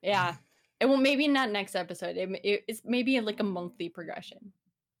 Yeah. It will maybe not next episode. It's maybe like a monthly progression.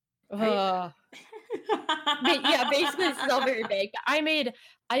 But yeah, basically this is all very vague. I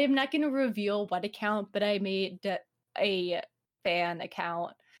am not going to reveal what account, but I made a fan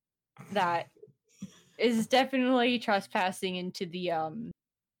account that is definitely trespassing into the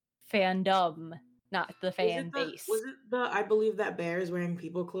fandom, not the fan base. Was it the I believe that bear is wearing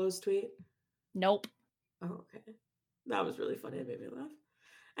people clothes tweet? Nope. Oh, okay. That was really funny. It made me laugh.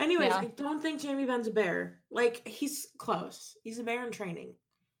 Anyways, yeah. I don't think Jamie Benn's a bear. Like, he's close. He's a bear in training.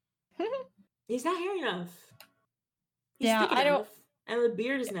 He's not hairy enough. He's thick enough. And the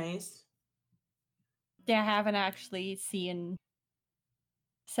beard is nice. Yeah, I haven't actually seen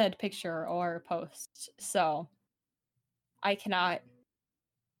said picture or post, so I cannot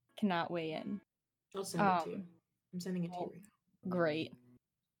weigh in. I'll send it to you. I'm sending it to you right now. Great.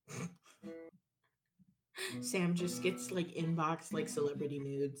 Sam just gets like inbox like celebrity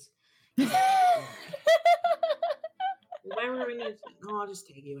nudes. Why were we nudes? No, I'll just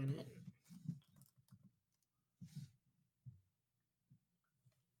tag you in it.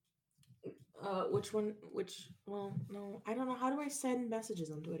 Which one? Well, no, I don't know. How do I send messages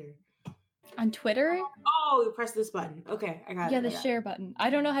on Twitter? On Twitter? Oh, you press this button. Okay, I got it. Yeah, the share button.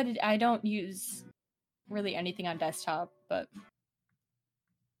 I don't know how to. I don't use really anything on desktop, but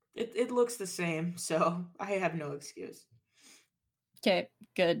it looks the same, so I have no excuse. Okay,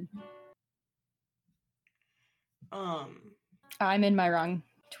 good. I'm in my wrong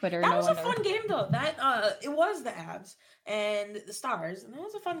Twitter. That was a fun game though. That it was the Avs and the Stars, and that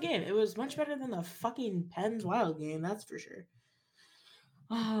was a fun game. It was much better than the fucking Pens Wild game, that's for sure.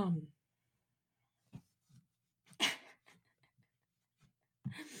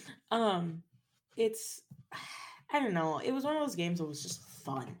 It's I don't know. It was one of those games that was just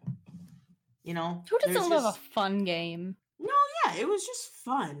fun. You know? Who doesn't love a fun game? No, yeah, it was just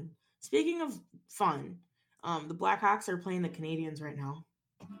fun. Speaking of fun, the Blackhawks are playing the Canadiens right now.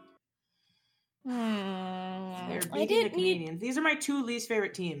 They're beating the Canadiens. These are my two least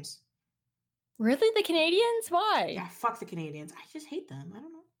favorite teams. Really? The Canadiens? Why? Yeah, fuck the Canadiens. I just hate them. I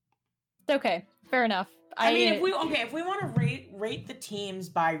don't know. Okay, fair enough. I mean, if we want to rate the teams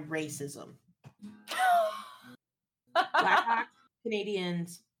by racism. Blackhawks,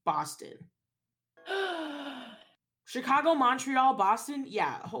 Canadiens, Boston. Chicago, Montreal, Boston.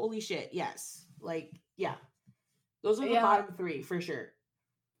 Yeah, holy shit. Yes. Like, yeah. Those are the bottom three for sure.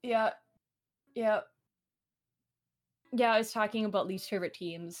 Yeah. Yeah. Yeah, I was talking about least favorite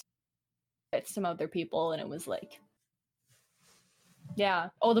teams with some other people, and it was like, yeah.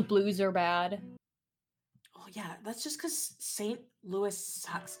 Oh, the Blues are bad. Oh, yeah. That's just because St. Louis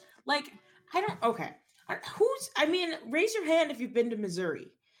sucks. Like, raise your hand if you've been to Missouri.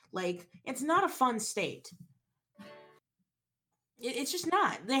 Like, it's not a fun state. It's just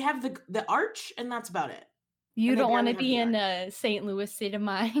not. They have the arch, and that's about it. You don't want to be in a St. Louis state of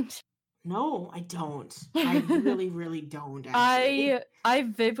mind? No, I don't. I really, really don't, actually. I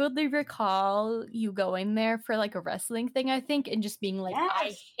vividly recall you going there for, like, a wrestling thing, I think, and just being like, yes.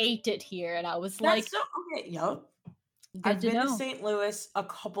 I hate it here. And I was like... okay, yep. I've been to St. Louis a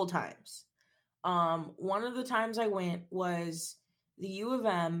couple times. One of the times I went was the U of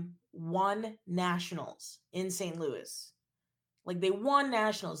M won nationals in St. Louis. Like, they won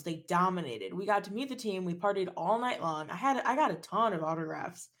nationals. They dominated. We got to meet the team. We partied all night long. I got a ton of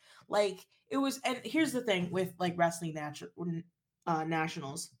autographs. Like, it was, and here's the thing with, like, wrestling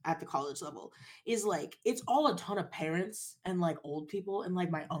nationals at the college level is, like, it's all a ton of parents and, like, old people. And,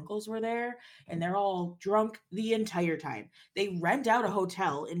 like, my uncles were there, and they're all drunk the entire time. They rent out a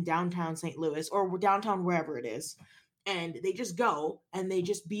hotel in downtown St. Louis or downtown wherever it is. And they just go and they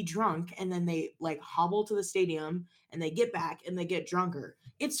just be drunk, and then they like hobble to the stadium and they get back and they get drunker.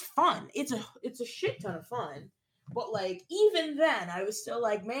 It's fun. It's a shit ton of fun. But like even then I was still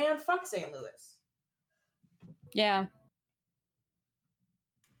like, man, fuck St. Louis. Yeah.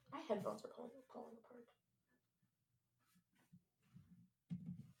 My headphones are falling apart.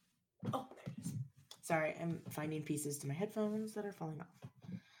 Oh, there it is. Sorry, I'm finding pieces to my headphones that are falling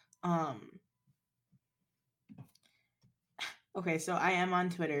off. Okay, so I am on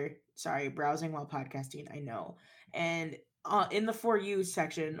Twitter. Sorry, browsing while podcasting, I know. And in the For You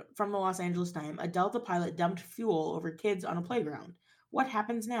section from the Los Angeles Times, a Delta pilot dumped fuel over kids on a playground. What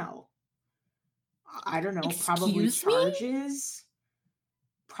happens now? I don't know. Excuse charges.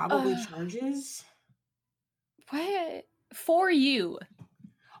 Probably charges. What? For you.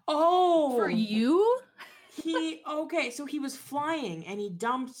 Oh. For you? So he was flying and he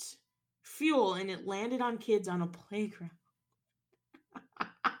dumped fuel and it landed on kids on a playground.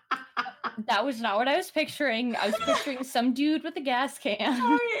 That was not what I was picturing. I was picturing some dude with a gas can.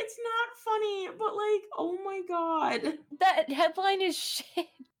 Sorry, it's not funny, but like, oh my god. That headline is shit.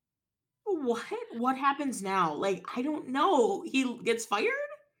 What happens now? Like, I don't know. He gets fired?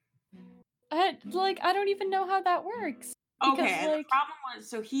 I don't even know how that works. Because, okay, and the problem was,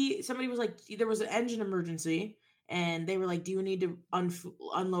 somebody was like, there was an engine emergency, and they were like, do you need to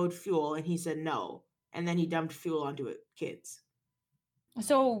unload fuel? And he said no. And then he dumped fuel onto kids.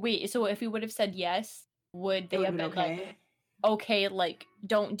 So wait, so if he would have said yes, would they have been okay? Like, okay, like,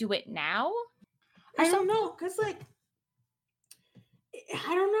 don't do it now? I don't know, because, like,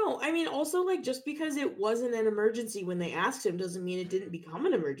 I don't know. I mean, also, like, just because it wasn't an emergency when they asked him doesn't mean it didn't become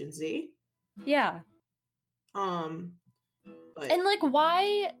an emergency. Yeah. But... And, like,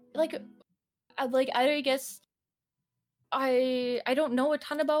 why, like, I guess I don't know a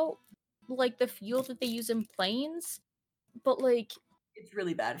ton about, like, the fuel that they use in planes, but, like... It's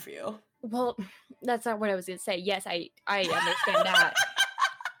really bad for you. Well, that's not what I was going to say. Yes, I understand that.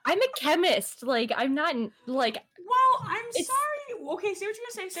 I'm a chemist. Like, I'm not, like... Well, I'm sorry. Okay, say what you're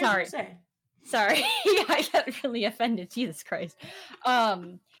going to say. Sorry. I got really offended. Jesus Christ.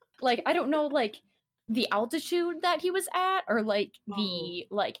 Like, I don't know, like, the altitude that he was at, or, like, the,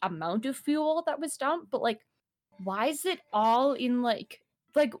 like, amount of fuel that was dumped, but, like, why is it all in, like,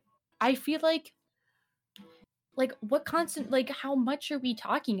 I feel like, what constant, like, how much are we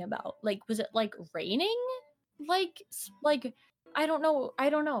talking about? Like, was it, like, raining? Like, I don't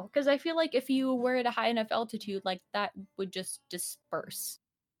know, because I feel like if you were at a high enough altitude, like, that would just disperse.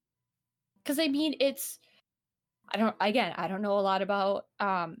 Because, I mean, I don't know a lot about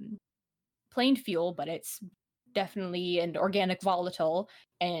plane fuel, but it's definitely an organic volatile,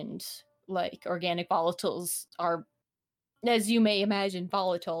 and, like, organic volatiles are, as you may imagine,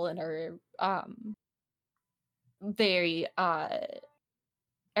 volatile and are very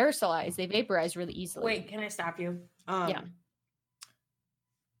aerosolized. They vaporize really easily. Wait, can I stop you? Yeah.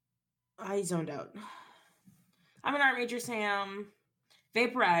 I zoned out. I'm an art major, Sam.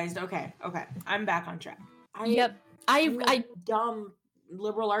 Vaporized. Okay. I'm back on track. Yep. I dumb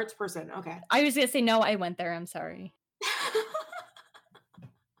liberal arts person. Okay. I was gonna say no. I went there. I'm sorry.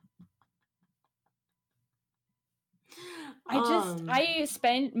 I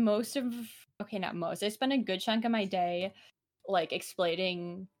spent I spent a good chunk of my day, like,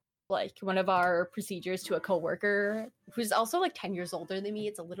 explaining, like, one of our procedures to a coworker who's also, like, 10 years older than me.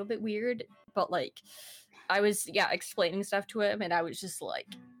 It's a little bit weird, but, like, I was, explaining stuff to him, and I was just, like,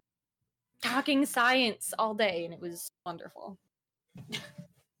 talking science all day, and it was wonderful.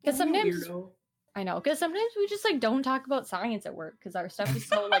 Because sometimes, I know, because sometimes we just, like, don't talk about science at work, because our stuff is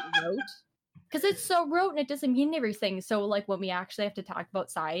so, like, rote. Because it's so rote, and it doesn't mean everything. So, like, when we actually have to talk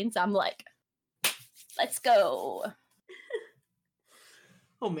about science, I'm like, let's go.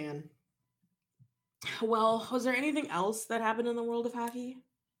 Oh, man. Well, was there anything else that happened in the world of hockey?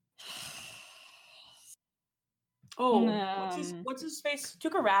 What's his face?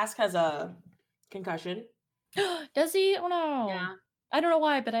 Tuukka Rask has a concussion. Does he? Oh, no. Yeah. I don't know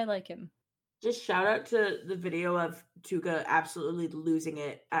why, but I like him. Just shout out to the video of Tuukka absolutely losing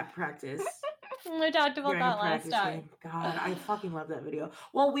it at practice. We talked about that last time. God, I fucking love that video.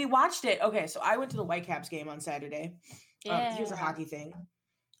 Well, we watched it. Okay, so I went to the Whitecaps game on Saturday. Yeah. Here's a hockey thing.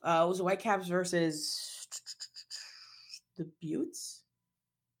 It was the Whitecaps versus the Buttes.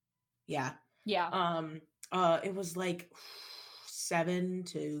 Yeah. Yeah. It was like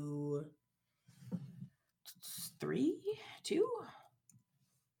 7-3-2.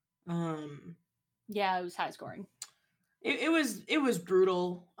 Yeah, it was high scoring. It was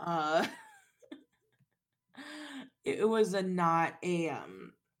brutal. It was not a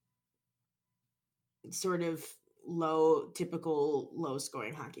sort of typical low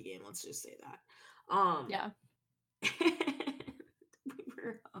scoring hockey game. Let's just say that. Yeah.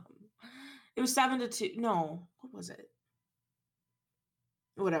 It was 7-2. No, what was it?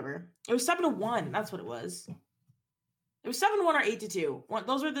 Whatever. It was 7-1. That's what it was. It was 7-1 or 8-2.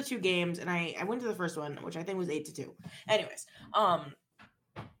 Those were the two games, and I went to the first one, which I think was 8-2. Anyways,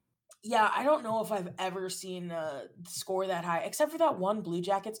 yeah, I don't know if I've ever seen a score that high, except for that one Blue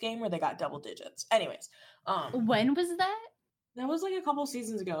Jackets game where they got double digits. Anyways, when was that? That was like a couple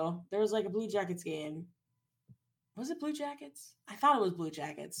seasons ago. There was like a Blue Jackets game. Was it Blue Jackets? I thought it was Blue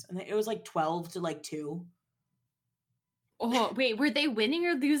Jackets, and it was like 12-2. Oh, wait, were they winning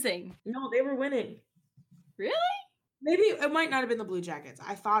or losing? No, they were winning. Really? Maybe it might not have been the Blue Jackets.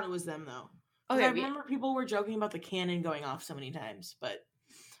 I thought it was them though. Okay, I remember people were joking about the cannon going off so many times, but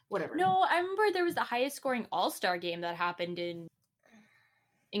whatever. No, I remember there was the highest scoring All-Star game that happened in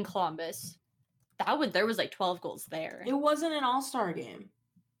Columbus. There was like 12 goals there. It wasn't an All-Star game.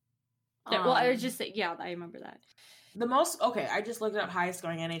 Well, I was just saying, yeah, I remember that. I just looked up highest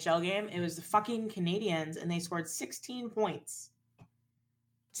scoring NHL game. It was the fucking Canadiens, and they scored 16 points.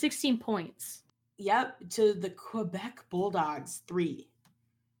 16 points. Yep, to the Quebec Bulldogs 3.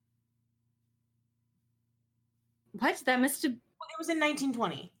 What? That must have... It was in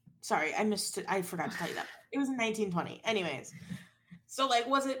 1920. Sorry, I missed it. I forgot to tell you that. It was in 1920. Anyways. So, like,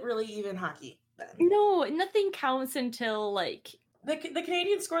 was it really even hockey then? No, nothing counts until, like... The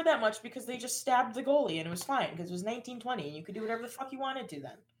Canadians scored that much because they just stabbed the goalie, and it was fine, because it was 1920, and you could do whatever the fuck you wanted to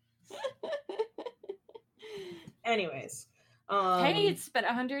then. Anyways. Hey, it's been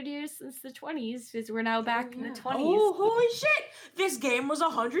 100 years since the 20s, because we're now back in the 20s. Oh, holy shit! This game was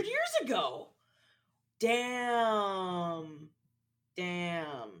 100 years ago! Damn.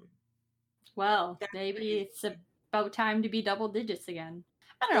 Well, maybe it's about time to be double digits again.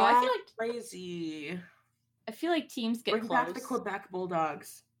 I don't know. I feel like crazy. I feel like teams get Bring close. back the Quebec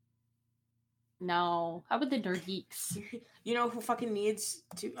Bulldogs. No. How about the Nordiques? You know who fucking needs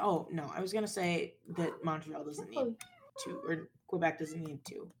to? Oh no, I was gonna say that Montreal doesn't need to, or Quebec doesn't need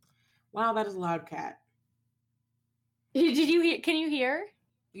to. Wow, that is a loud cat. Did you hear? Can you hear?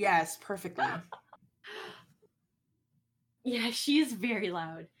 Yes, perfectly. Yeah, she's very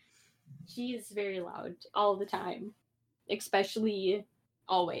loud. She is very loud all the time, especially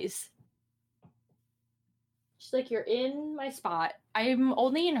always. She's like, you're in my spot. I'm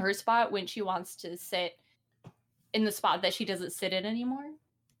only in her spot when she wants to sit in the spot that she doesn't sit in anymore.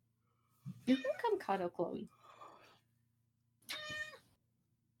 You can come cuddle, Chloe.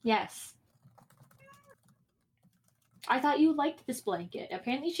 Yes. I thought you liked this blanket.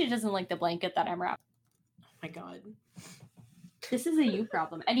 Apparently she doesn't like the blanket that I'm wrapped. Oh my god. This is a you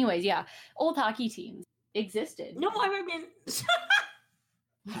problem. Anyways, yeah. Old hockey teams existed. No, I mean...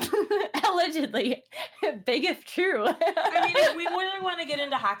 Allegedly. Big if true. I mean, if we really want to get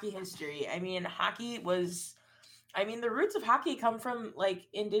into hockey history, I mean, the roots of hockey come from, like,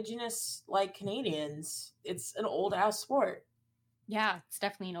 indigenous, like, Canadians. It's an old-ass sport. Yeah, it's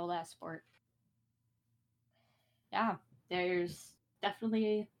definitely an old-ass sport. Yeah, there's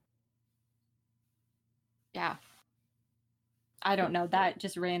definitely... Yeah. I don't know. That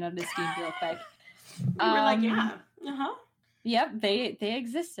just ran out of steam real quick. We were like, yeah. Uh-huh. Yep, they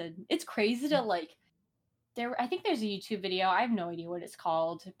existed. It's crazy to, like... I think there's a YouTube video. I have no idea what it's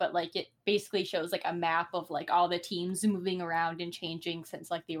called, but like it basically shows like a map of like all the teams moving around and changing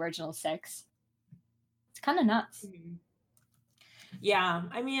since like the original 6. It's kind of nuts. Yeah,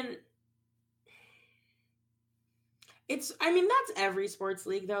 I mean, that's every sports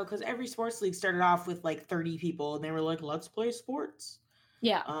league though, because every sports league started off with like 30 people, and they were like, "Let's play sports."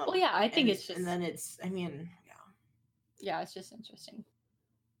 Yeah. Well, yeah, I think it's just, and then it's, I mean, yeah. Yeah, it's just interesting.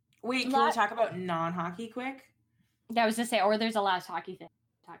 Wait, can we talk about non-hockey quick? Yeah, I was gonna say, or there's a last hockey thing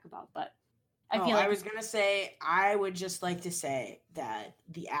to talk about, but I feel like... I was gonna say, I would just like to say that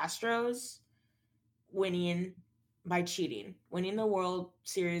the Astros winning by cheating, winning the World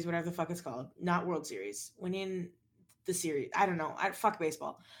Series, whatever the fuck it's called, not World Series, winning the series, I don't know, fuck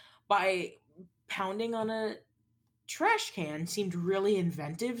baseball, by pounding on a trash can seemed really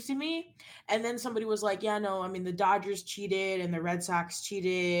inventive to me. And then somebody was like, yeah, no, I mean, the Dodgers cheated and the Red Sox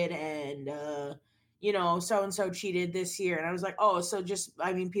cheated and so and so cheated this year. And I was like, oh, so just,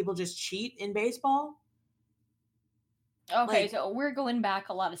 I mean, people just cheat in baseball? Okay, so we're going back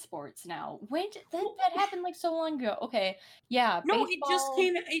a lot of sports now. When did that happened like so long ago? Okay, yeah. No, baseball... it just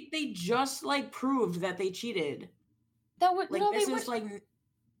came. They just like proved that they cheated. That would like, no, this is like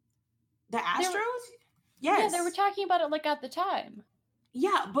the Astros. Yes. Yeah, they were talking about it like at the time.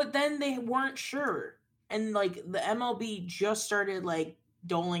 Yeah, but then they weren't sure. And like the MLB just started like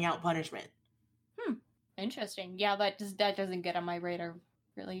doling out punishment. Interesting. Yeah, that doesn't get on my radar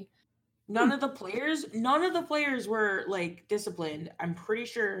really. None of the players were like disciplined. I'm pretty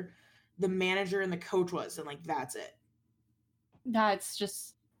sure the manager and the coach was, and like that's it.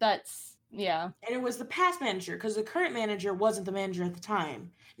 Yeah. And it was the past manager, because the current manager wasn't the manager at the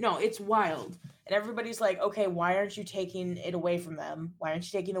time. No, it's wild. And everybody's like, okay, why aren't you taking it away from them? Why aren't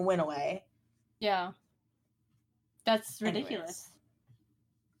you taking the win away? Yeah. That's ridiculous. Anyways.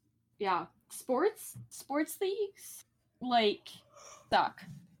 Yeah. Sports leagues, like, suck.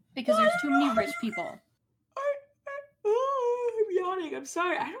 Because there's too many rich people. I'm yawning. I'm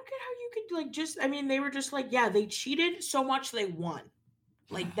sorry. I don't get how you could, like, just... I mean, they were just like, yeah, they cheated so much they won.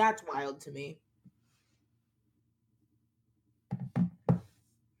 Like, that's wild to me.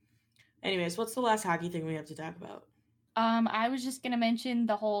 Anyways, what's the last hockey thing we have to talk about? I was just gonna mention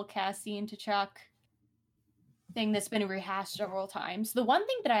the whole Cassie and Tkachuk thing that's been rehashed several times. The one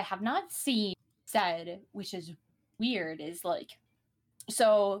thing that I have not seen said, which is weird, is like,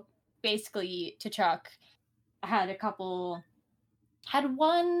 so basically Tkachuk had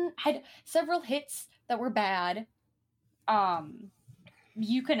several hits that were bad.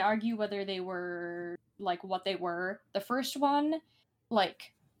 You can argue whether they were like what they were. The first one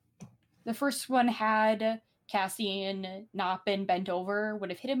had Kassian not been bent over, would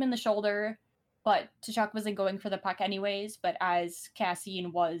have hit him in the shoulder, but Tkachuk wasn't going for the puck anyways, but as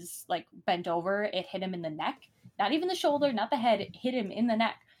Kassian was like bent over, it hit him in the neck. Not even the shoulder, not the head, it hit him in the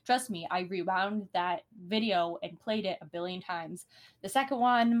neck. Trust me, I rewound that video and played it a billion times. The second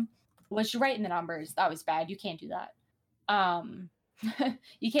one was right in the numbers. That was bad. You can't do that.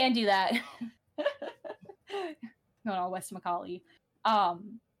 You can't do that. Going all West Macaulay.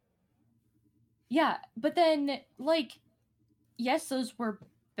 Yeah, but then, like, yes, those were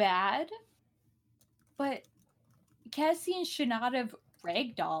bad, but Kassian should not have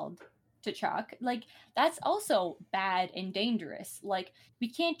ragdolled Tkachuk. Like, that's also bad and dangerous. Like, we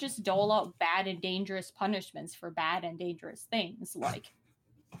can't just dole out bad and dangerous punishments for bad and dangerous things. Like,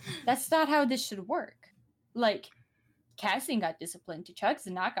 that's not how this should work. Like, Kassian got disciplined. Tkachuk's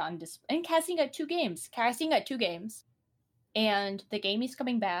not gotten disciplined. And Kassian got 2 games. And the game he's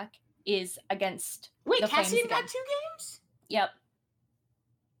coming back is against Wait, Kassian got 2 games? Yep.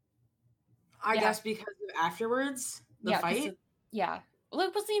 I guess because of afterwards, the fight? Well,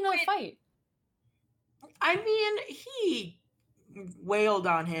 it wasn't even a fight. I mean, he wailed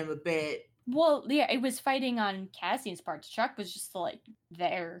on him a bit. Well, yeah, it was fighting on Kassian's part. Tkachuk was just, like,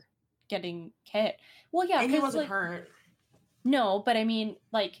 there getting hit. Well, yeah. And he wasn't hurt. No, but I mean,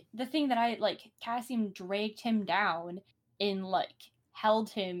 like, the thing that Kassian dragged him down and, like, held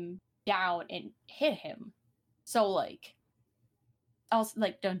him down and hit him. So, like, else,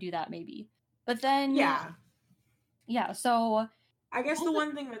 like, don't do that, maybe. But then... Yeah, so... I guess the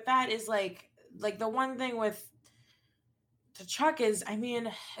one thing with that is, like, the one thing with Tkachuk is, I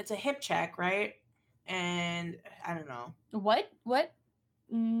mean, it's a hip check, right? And, I don't know. What?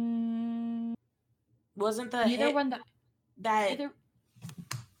 Wasn't the hit... one that...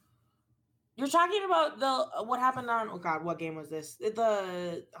 You're talking about what happened on, oh god, what game was this?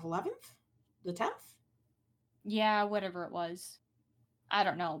 The 11th? The 10th? Yeah, whatever it was. I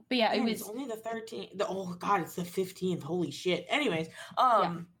don't know. But yeah, it was... It's only the 13th. Oh god, it's the 15th. Holy shit. Anyways,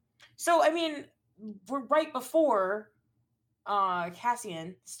 so, I mean, we're right before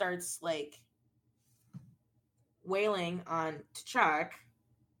Kassian starts, like, wailing on Tkachuk.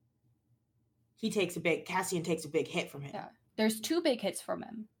 Kassian takes a big hit from him. Yeah. There's 2 big hits from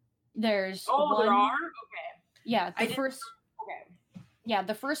him. There's there are? Okay. Yeah,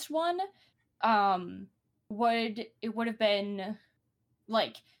 the first one would have been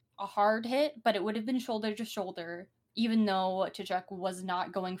like a hard hit, but it would have been shoulder to shoulder, even though Tkachuk was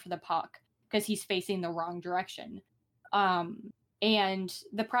not going for the puck because he's facing the wrong direction. And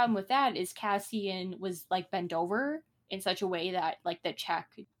the problem with that is Kassian was like bent over in such a way that like the check,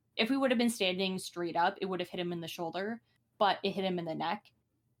 if we would have been standing straight up, it would have hit him in the shoulder, but it hit him in the neck,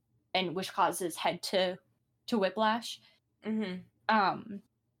 and which causes head to whiplash. Mm-hmm.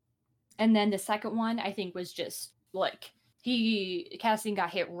 And then the second one I think was just like Kassian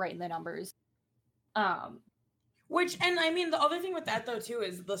got hit right in the numbers. Which, and I mean, the other thing with that though too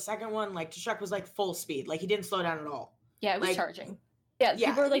is the second one, like Tkachuk was like full speed, like he didn't slow down at all. Yeah, it was like, charging. Yeah,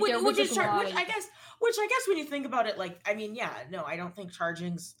 people were like, which I guess when you think about it, like, I mean, yeah, no, I don't think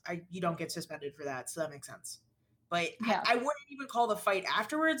charging's, you don't get suspended for that, so that makes sense. But yeah. I wouldn't even call the fight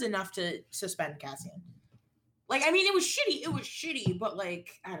afterwards enough to suspend Kassian. Like, I mean, it was shitty, but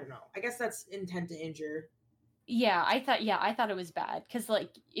like, I don't know. I guess that's intent to injure. Yeah, I thought it was bad because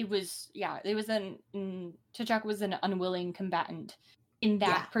like Tkachuk was an unwilling combatant in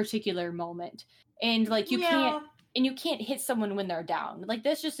that particular moment, and like you can't hit someone when they're down. Like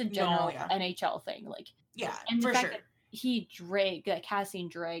that's just a general NHL thing. Like and the fact that Kassian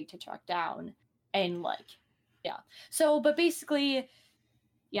dragged Tkachuk down, and like so but basically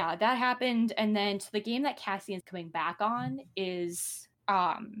that happened, and then so the game that Kassian's coming back on is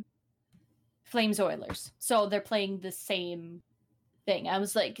Flames Oilers. So they're playing the same thing. I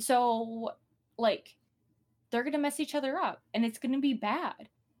was like, so like they're gonna mess each other up and it's gonna be bad.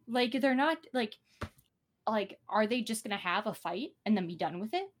 Like they're not like are they just gonna have a fight and then be done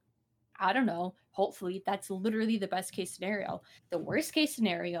with it? I don't know. Hopefully that's literally the best case scenario. The worst case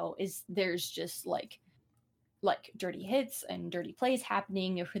scenario is there's just like dirty hits and dirty plays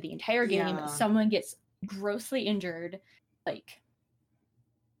happening for the entire game. Someone gets grossly injured, like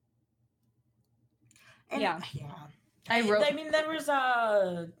And, yeah. I mean, there's been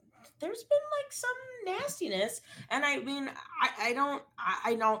like some nastiness, and I mean, I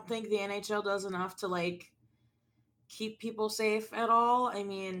don't think the NHL does enough to like keep people safe at all. I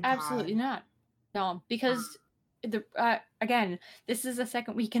mean, absolutely not. No, because again, this is the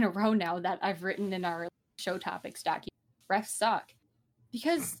second week in a row now that I've written in our show topics document, refs suck.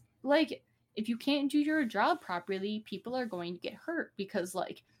 Because, like, if you can't do your job properly, people are going to get hurt. Because,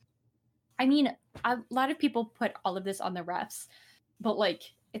 like, I mean, a lot of people put all of this on the refs, but, like,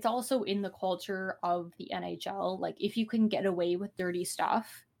 it's also in the culture of the NHL. Like, if you can get away with dirty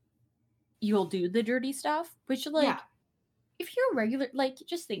stuff, you'll do the dirty stuff. Which, like, if you're regular, like,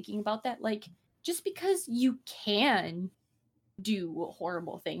 just thinking about that, like, just because you can do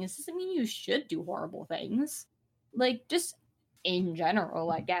horrible things doesn't mean you should do horrible things. Like, just in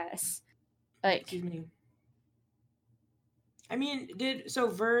general, I guess. Like, excuse me. I mean,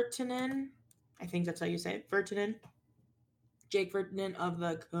 Virtanen, I think that's how you say it, Virtanen, Jake Virtanen of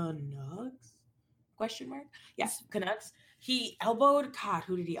the Canucks? Question mark? Yes, Canucks. He elbowed, God,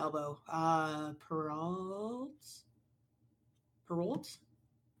 who did he elbow? Perrault?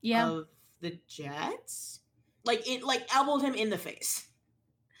 Yeah. Of the Jets? Like, elbowed him in the face.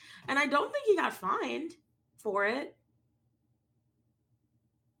 And I don't think he got fined for it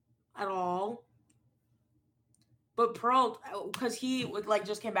at all. But Perrault, because he like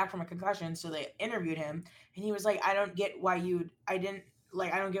just came back from a concussion, so they interviewed him, and he was like, I don't get why you'd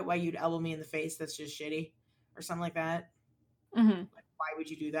elbow me in the face. That's just shitty, or something like that. Mm-hmm. Like, why would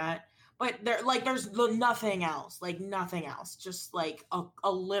you do that? But there's nothing else, just like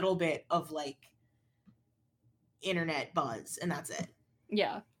a little bit of like internet buzz, and that's it.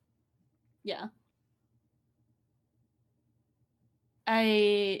 Yeah.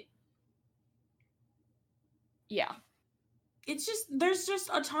 It's just, there's just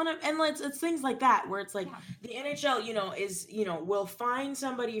a ton of, and it's things like that where it's like the NHL, will fine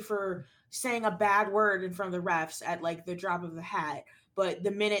somebody for saying a bad word in front of the refs at like the drop of the hat, but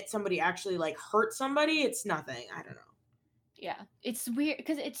the minute somebody actually like hurt somebody, it's nothing. I don't know. Yeah, it's weird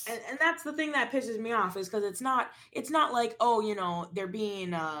because it's and that's the thing that pisses me off, is because it's not like, oh, they're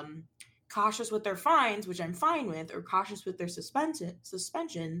being cautious with their fines, which I'm fine with, or cautious with their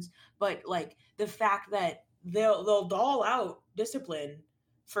suspensions, but like the fact that they'll dole out discipline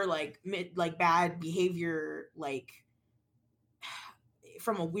for like bad behavior, like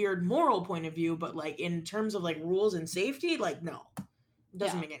from a weird moral point of view, but like in terms of like rules and safety, like no, it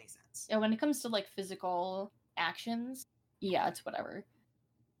doesn't make any sense. Yeah, when it comes to like physical actions, yeah, it's whatever.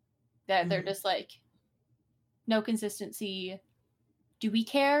 That they're just like no consistency. Do we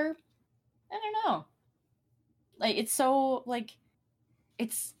care? I don't know. Like, it's so like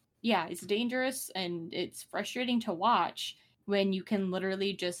it's dangerous, and it's frustrating to watch when you can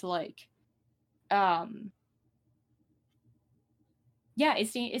literally just like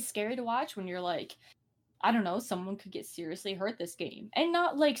it's scary to watch when you're like, I don't know, someone could get seriously hurt this game, and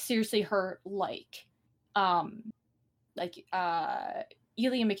not like seriously hurt like Ilya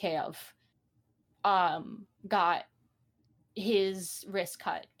Mikheyev got his wrist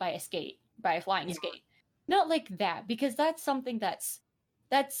cut by a flying skate. Not like that, because that's something that's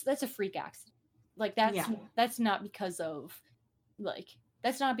a freak accident. Like that's not because of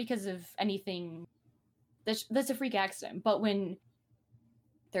anything. That's a freak accident. But when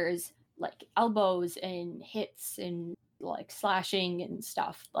there's like elbows and hits and like slashing and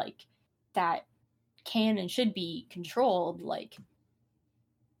stuff like that can and should be controlled, like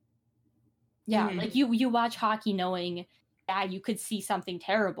like you watch hockey knowing that you could see something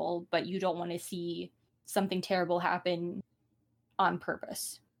terrible, but you don't want to see something terrible happen on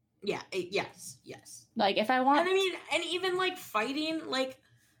purpose. Yes. Like, if I want, and I mean, and even like fighting, like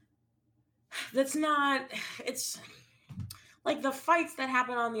that's not. It's like the fights that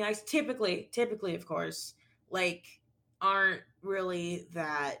happen on the ice, typically, of course, like aren't really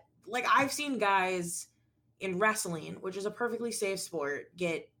that. Like, I've seen guys in wrestling, which is a perfectly safe sport,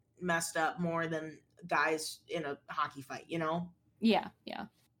 get messed up more than guys in a hockey fight. Yeah.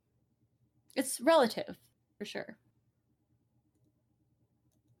 It's relative, for sure.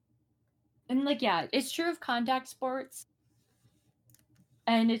 And like, it's true of contact sports,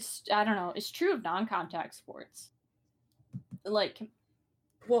 and it's true of non-contact sports. Like,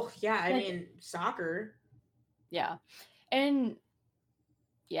 well, yeah, I mean, soccer. Yeah. And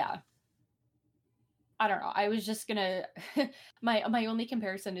yeah, I don't know. I was just gonna my only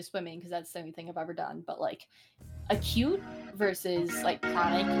comparison is swimming, because that's the only thing I've ever done. But like, acute versus like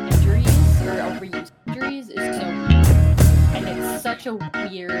chronic injuries or overuse injuries is so weird. And it's such a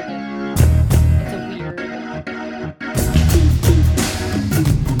weird. It's a weird.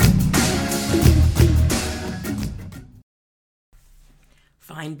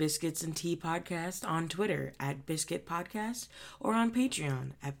 Find Biscuits and Tea Podcast on Twitter at Biscuit Podcast or on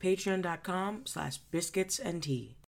Patreon at patreon.com/biscuitsandtea.